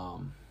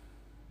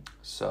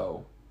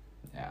 So,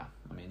 yeah.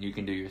 I mean, you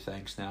can do your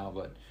thanks now,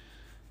 but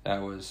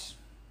that was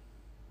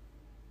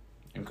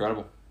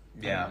incredible.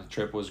 Yeah. The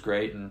trip was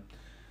great and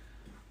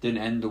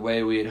didn't end the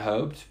way we had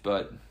hoped,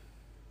 but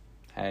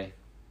hey,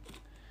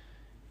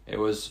 it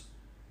was,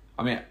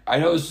 I mean, I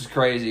know this is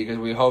crazy because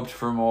we hoped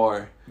for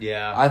more.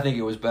 Yeah. I think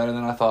it was better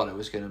than I thought it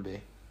was going to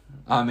be.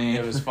 I mean,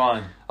 it was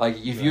fun. Like,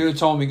 if you'd have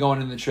told me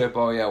going in the trip,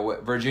 oh yeah,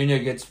 Virginia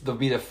they'll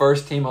be the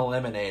first team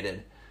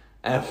eliminated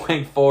and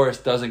Wake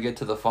Forest doesn't get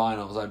to the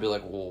finals, I'd be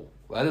like, well,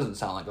 that doesn't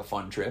sound like a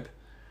fun trip.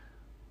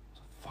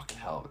 It's a fucking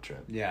hell of a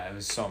trip. Yeah, it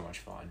was so much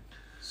fun.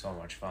 So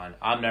much fun.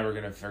 I'm never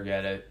going to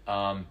forget it.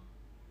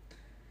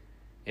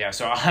 Yeah,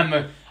 so I'm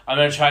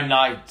gonna try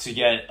not to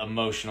get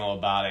emotional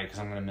about it because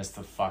I'm gonna miss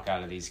the fuck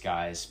out of these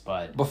guys.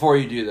 But before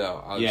you do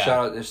though, yeah.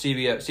 Shout out to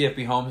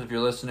CFB Homes if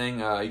you're listening.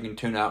 You can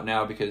tune out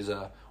now because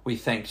we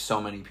thanked so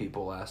many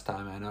people last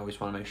time. I know we just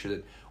want to make sure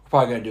that we're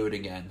probably gonna do it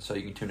again, so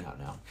you can tune out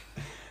now.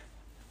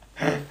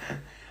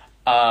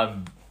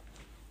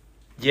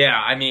 Yeah,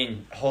 I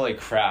mean, holy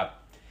crap.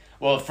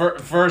 Well,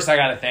 first I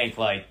gotta thank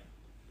like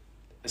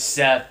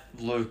Seth,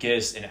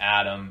 Lucas, and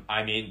Adam.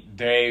 I mean,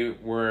 they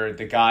were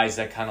the guys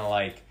that kind of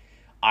like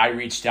I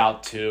reached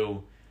out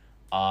to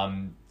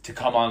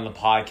come on the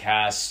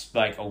podcast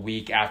like a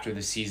week after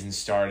the season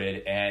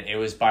started, and it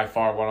was by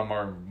far one of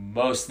our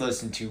most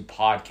listened to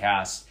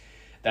podcasts.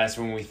 That's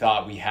when we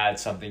thought we had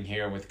something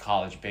here with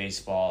college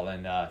baseball,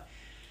 and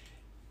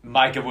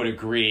Micah would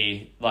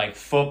agree. Like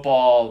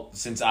football,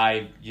 since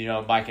Micah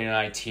and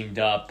I teamed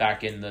up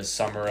back in the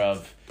summer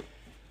of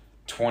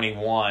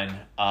 21,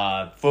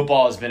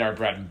 football has been our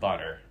bread and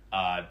butter.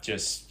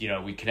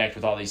 We connect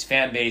with all these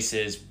fan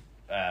bases,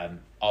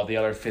 all the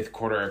other fifth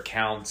quarter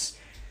accounts,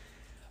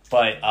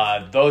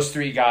 but those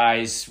 3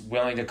 guys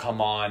willing to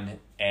come on,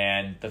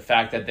 and the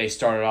fact that they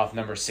started off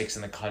number 6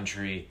 in the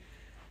country,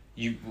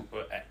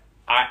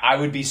 I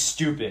would be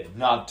stupid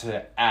not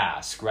to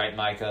ask, right,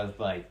 Micah?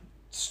 Like,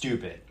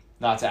 stupid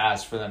not to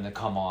ask for them to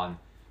come on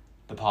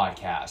the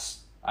podcast.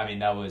 I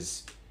mean,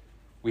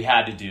 we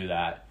had to do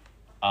that.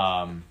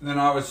 And then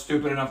I was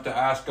stupid enough to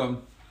ask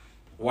them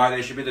why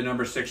they should be the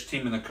number 6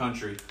 team in the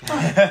country.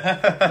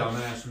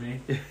 Dumbass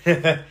me.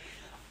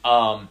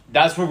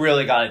 That's what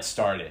really got it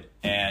started.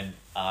 And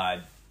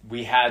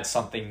we had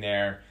something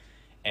there.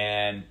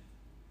 And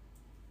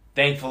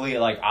thankfully,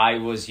 like, I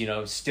was,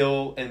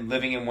 still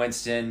living in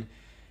Winston.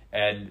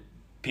 And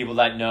people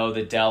that know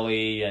the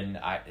deli, and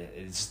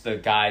it's the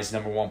guy's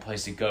number 1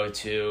 place to go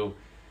to.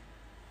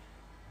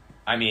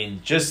 I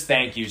mean, just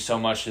thank you so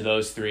much to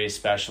those 3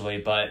 especially,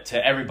 but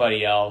to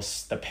everybody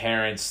else, the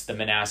parents, the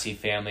Manasseh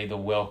family, the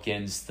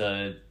Wilkins,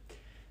 the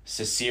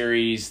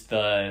Ceceres,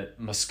 the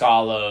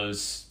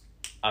Moscalos,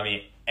 I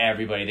mean,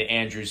 everybody, the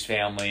Andrews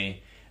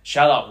family.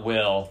 Shout out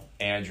Will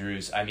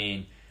Andrews. I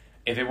mean,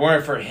 if it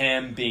weren't for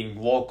him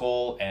being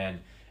local and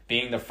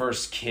being the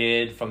first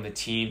kid from the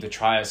team to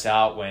try us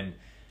out when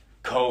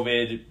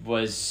COVID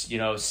was,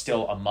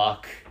 still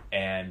amok,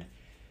 and,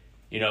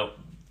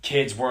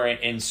 kids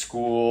weren't in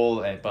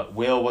school, but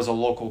Will was a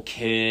local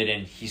kid,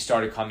 and he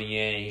started coming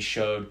in, and he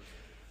showed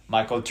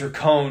Michael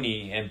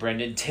Turconi and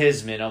Brendan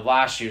Tisman of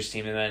last year's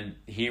team, and then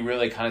he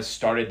really kind of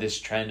started this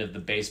trend of the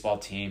baseball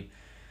team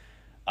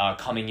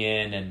coming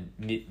in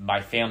and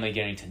my family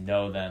getting to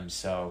know them.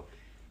 So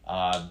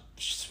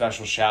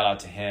special shout out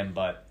to him.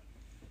 But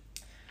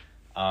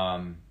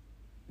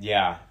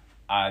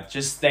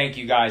just thank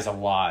you guys a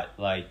lot.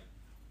 Like,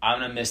 I'm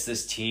going to miss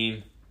this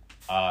team.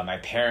 My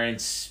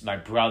parents, my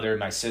brother,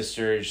 my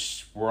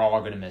sisters, we're all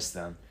going to miss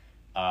them.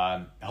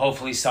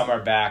 Hopefully some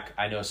are back.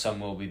 I know some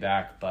will be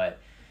back, but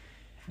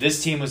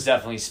this team was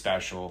definitely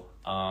special.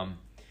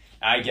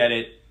 I get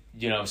it.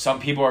 You know, some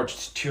people are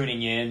just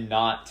tuning in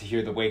not to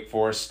hear the Wake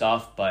Forest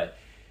stuff, but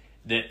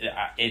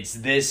it's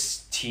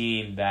this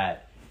team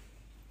that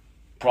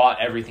brought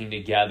everything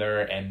together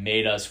and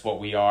made us what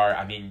we are.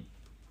 I mean,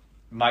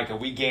 Micah,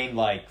 we gained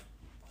like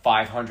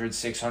 500,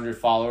 600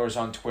 followers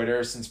on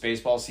Twitter since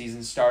baseball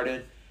season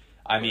started.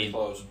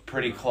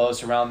 Pretty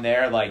close around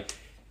there. Like,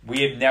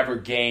 we have never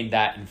gained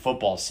that in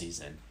football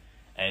season,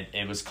 and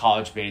it was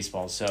college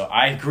baseball. So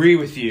I agree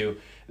with you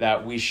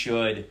that we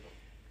should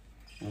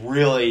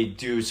really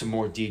do some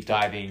more deep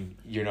diving,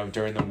 you know,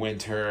 during the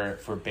winter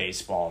for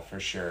baseball for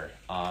sure.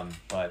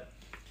 But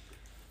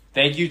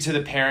thank you to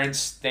the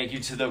parents. Thank you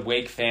to the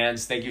Wake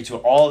fans. Thank you to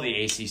all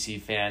the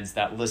ACC fans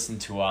that listen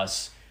to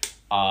us.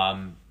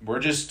 We're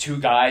just two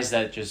guys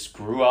that just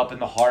grew up in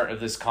the heart of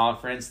this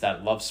conference,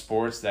 that love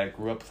sports, that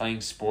grew up playing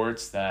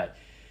sports, that,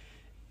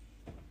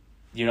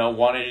 you know,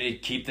 wanted to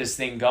keep this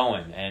thing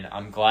going. And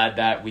I'm glad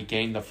that we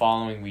gained the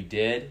following we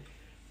did.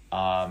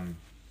 And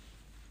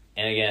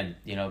again,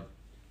 you know,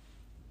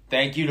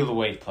 thank you to the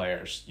Wake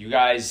players. You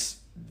guys,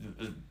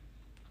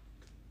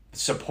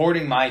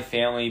 supporting my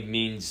family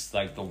means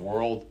like the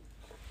world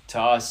to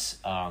us.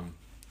 I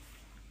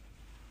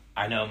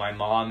know my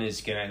mom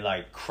is going to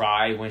like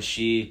cry when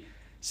she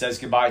says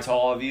goodbye to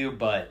all of you,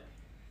 but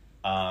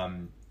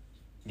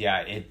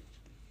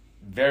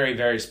very,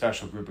 very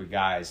special group of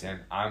guys, and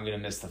I'm going to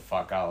miss the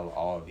fuck out of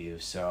all of you.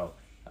 So,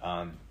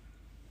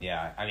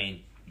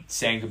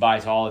 saying goodbye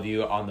to all of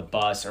you on the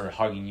bus or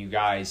hugging you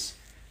guys,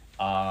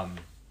 I'm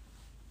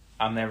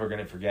never going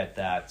to forget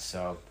that.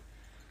 So,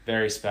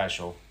 very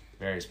special.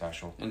 Very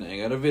special. And they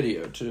got a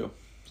video, too.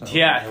 So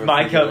yeah,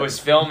 Micah was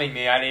filming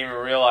me. I didn't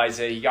even realize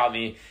it. He got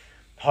me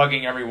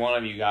hugging every one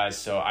of you guys,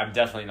 so I'm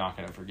definitely not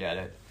going to forget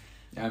it.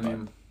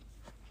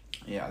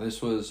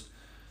 This was...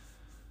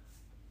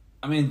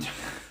 this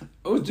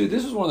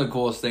was one of the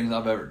coolest things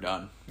I've ever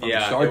done. From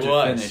start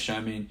to finish.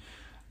 I mean,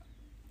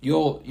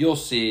 you'll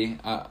see.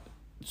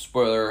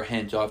 Spoiler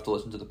hint, you'll have to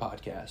listen to the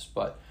podcast.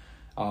 But,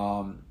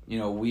 I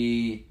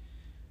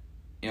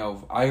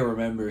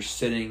remember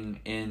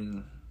sitting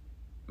in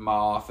my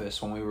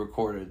office when we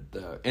recorded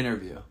the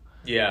interview.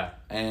 Yeah.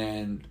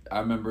 And I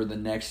remember the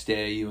next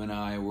day you and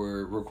I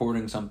were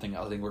recording something.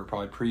 I think we were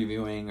probably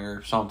previewing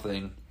or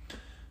something,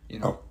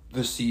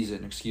 the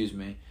season, excuse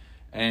me.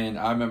 And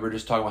I remember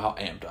just talking about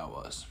how amped I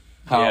was.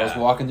 I was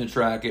walking the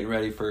track getting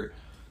ready for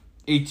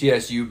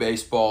ETSU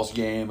baseball's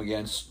game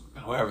against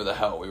whoever the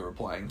hell we were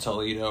playing,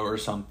 Toledo or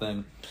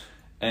something.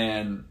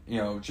 And,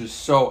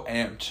 just so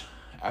amped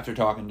after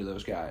talking to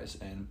those guys.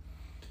 And,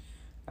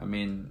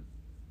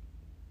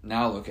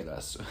 now look at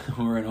us.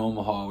 We're in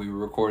Omaha. We were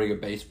recording a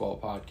baseball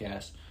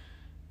podcast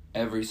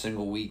every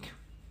single week.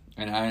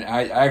 And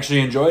I actually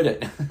enjoyed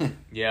it.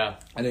 Yeah.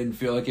 I didn't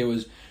feel like it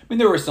was...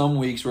 there were some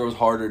weeks where it was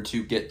harder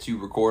to get to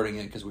recording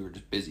it because we were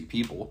just busy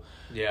people.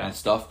 Yeah. And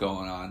stuff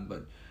going on.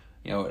 But,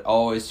 it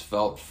always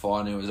felt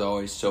fun. It was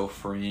always so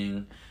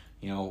freeing.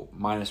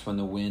 Minus when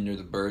the wind or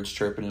the birds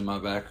chirping in my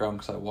background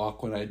because I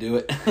walk when I do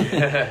it.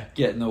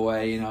 Get in the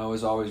way, it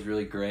was always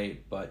really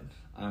great. But,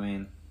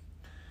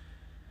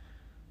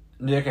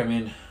 Nick,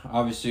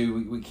 obviously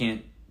we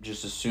can't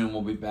just assume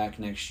we'll be back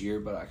next year,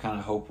 but I kind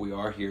of hope we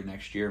are here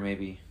next year,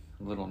 maybe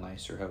a little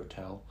nicer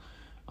hotel.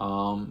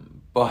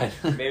 But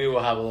maybe we'll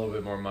have a little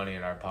bit more money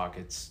in our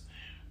pockets.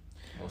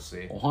 We'll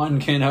see.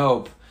 One can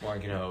hope.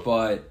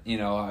 But,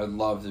 I'd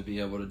love to be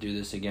able to do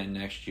this again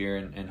next year,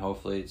 and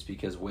hopefully it's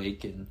because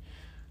Wake and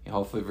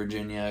hopefully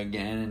Virginia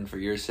again, and for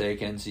your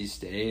sake, NC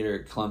State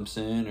or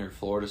Clemson or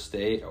Florida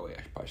State. Oh, wait,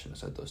 I probably shouldn't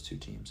have said those two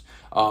teams.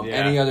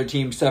 Any other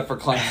team except for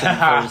Clemson,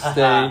 Florida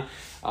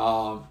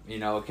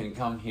State, can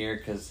come here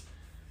because,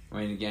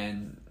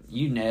 again,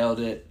 you nailed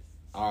it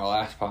our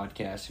last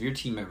podcast. If your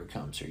team ever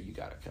comes here, you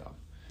got to come.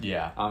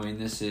 Yeah.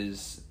 This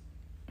is,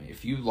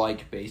 if you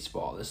like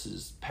baseball, this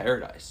is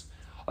paradise.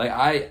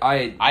 Like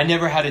I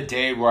never had a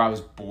day where I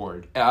was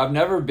bored. I've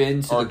never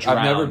been to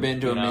I've never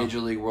been to a Major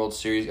League World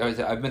Series.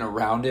 I've been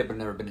around it, but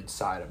never been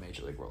inside a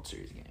Major League World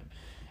Series game.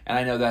 And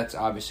I know that's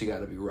obviously got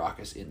to be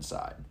raucous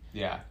inside.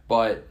 Yeah.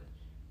 But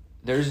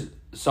there's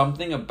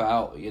something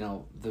about,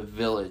 the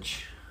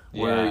village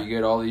where you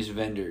get all these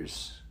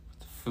vendors,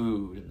 the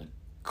food and the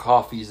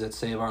coffees that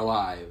save our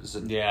lives,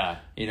 and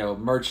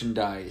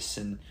merchandise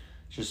and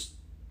just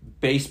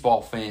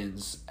baseball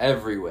fans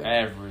everywhere.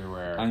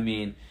 Everywhere.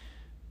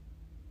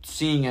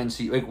 Seeing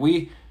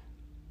NC,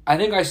 I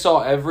think I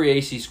saw every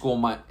ACC school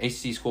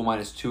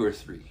minus 2 or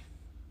 3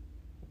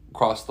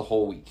 across the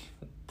whole week.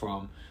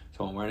 From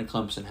someone wearing a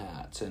Clemson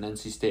hat to an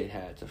NC State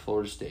hat to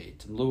Florida State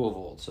to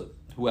Louisville to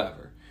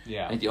whoever.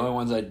 Yeah. I think the only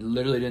ones I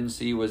literally didn't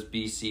see was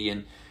BC,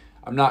 and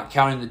I'm not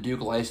counting the Duke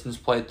license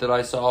plate that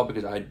I saw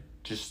because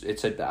it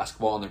said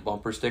basketball on their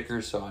bumper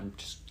sticker, so I'm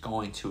just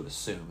going to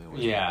assume it was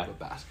kind of a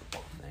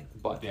basketball thing.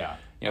 But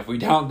if we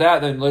count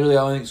that, then literally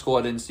the only school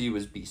I didn't see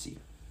was BC.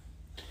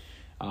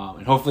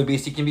 And hopefully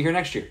BC can be here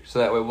next year, so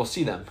that way we'll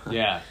see them.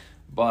 Yeah.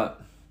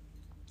 But,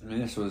 I mean,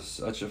 this was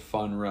such a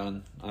fun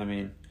run. I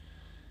mean...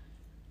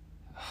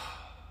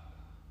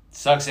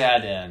 Sucks it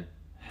had to end.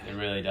 It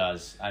really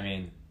does. I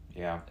mean,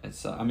 yeah.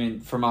 It's.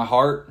 For my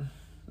heart,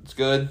 it's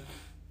good.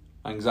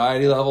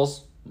 Anxiety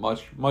levels,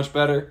 much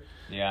better.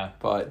 Yeah.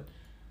 But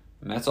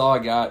that's all I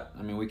got.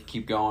 I mean, we can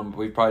keep going, but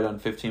we've probably done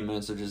 15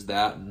 minutes of just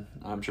that, and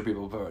I'm sure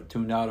people have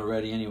tuned out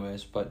already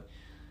anyways. But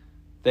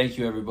thank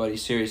you, everybody.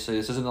 Seriously,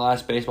 this isn't the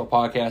last baseball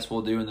podcast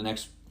we'll do in the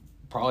next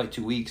probably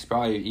 2 weeks,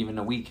 probably even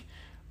a week.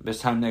 This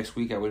time next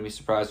week, I wouldn't be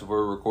surprised if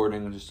we're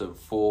recording just a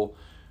full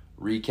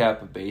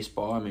recap of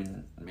baseball. I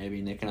mean,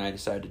 maybe Nick and I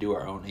decide to do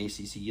our own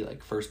ACC,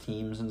 like, first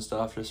teams and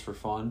stuff just for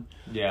fun.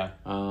 Yeah.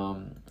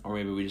 Or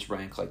maybe we just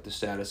rank, like, the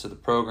status of the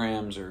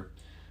programs or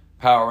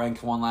power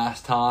rank one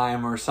last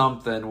time or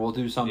something. We'll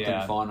do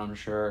something fun, I'm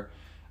sure.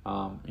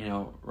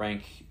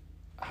 Rank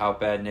how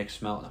bad Nick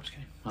smelled. No, I'm just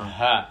kidding.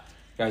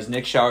 Guys,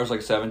 Nick showers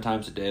like 7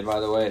 times a day, by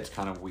the way. It's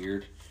kind of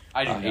weird.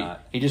 I do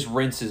not. He just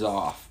rinses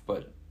off,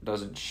 but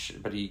doesn't.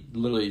 But he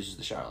literally uses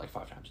the shower like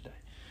 5 times a day.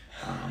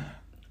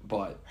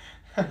 But...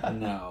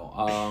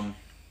 No.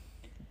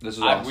 This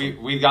is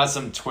awesome. We've got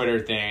some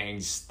Twitter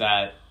things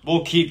that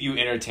will keep you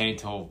entertained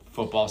till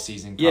football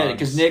season comes. Yeah,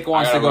 because Nick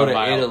wants to go to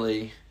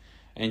Italy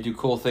and do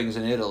cool things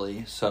in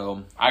Italy.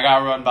 So I got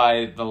to run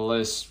by the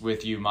list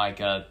with you,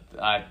 Micah.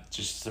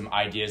 Just some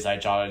ideas I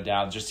jotted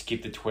down just to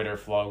keep the Twitter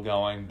flow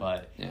going.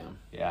 But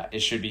yeah, it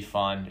should be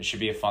fun. It should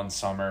be a fun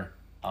summer.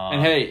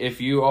 And hey, if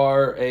you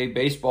are a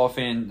baseball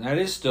fan that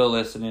is still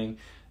listening,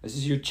 this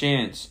is your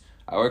chance.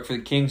 I work for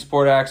the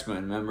Kingsport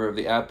Axemen, member of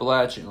the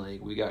Appalachian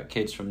League. We got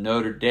kids from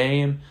Notre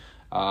Dame.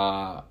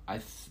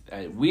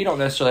 We don't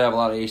necessarily have a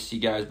lot of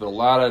ACC guys, but a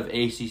lot of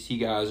ACC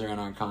guys are in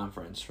our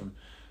conference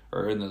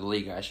or in the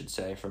league, I should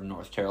say, from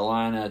North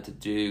Carolina to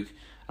Duke.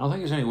 I don't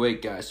think there's any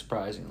Wake guys,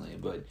 surprisingly,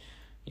 but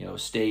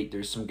State,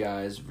 there's some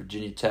guys.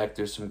 Virginia Tech,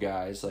 there's some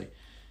guys. Like,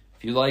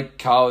 if you like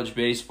college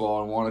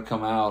baseball and want to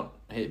come out,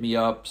 hit me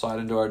up, slide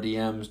into our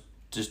DMs,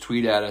 just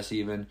tweet at us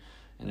even.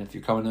 And if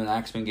you're coming to an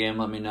Axemen game,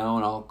 let me know,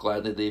 and I'll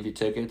gladly leave you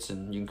tickets,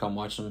 and you can come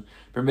watch them.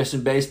 If you're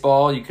missing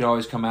baseball, you can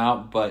always come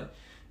out. But,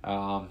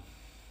 this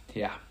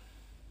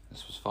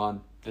was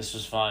fun. This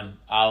was fun.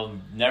 I'll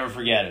never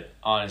forget it,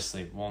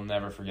 honestly. We'll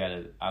never forget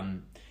it.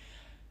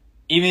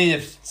 Even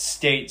if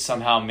State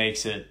somehow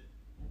makes it,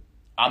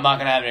 I'm not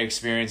going to have an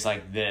experience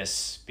like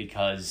this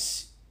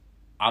because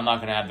I'm not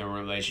going to have the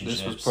relationships.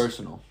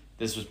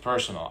 This was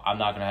personal. I'm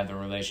not going to have the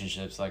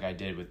relationships like I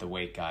did with the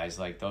Wake guys.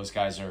 Like, those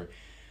guys are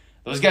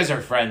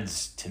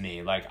friends to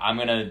me. Like, I'm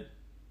going to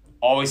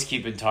always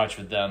keep in touch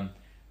with them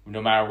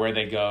no matter where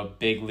they go.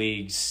 Big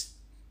leagues,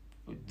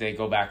 they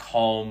go back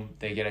home,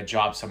 they get a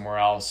job somewhere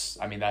else.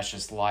 I mean, that's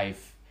just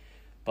life.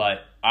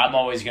 But I'm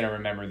always going to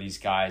remember these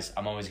guys.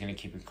 I'm always going to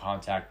keep in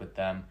contact with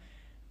them.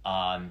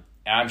 And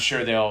I'm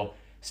sure they'll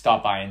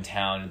stop by in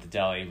town at the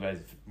deli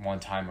with one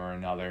time or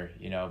another,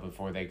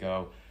 before they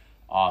go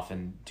off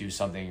and do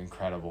something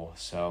incredible.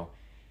 So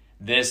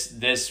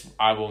This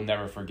I will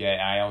never forget.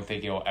 I don't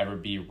think it will ever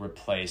be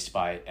replaced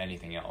by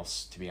anything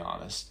else, to be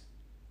honest.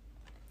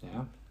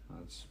 Yeah,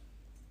 that's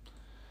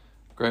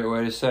a great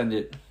way to send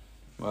it.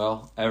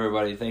 Well,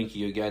 everybody, thank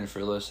you again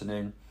for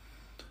listening.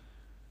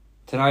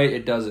 Tonight,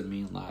 it doesn't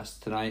mean less.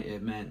 Tonight,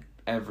 it meant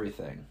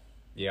everything.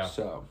 Yeah.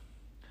 So,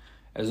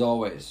 as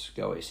always,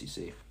 go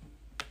ACC.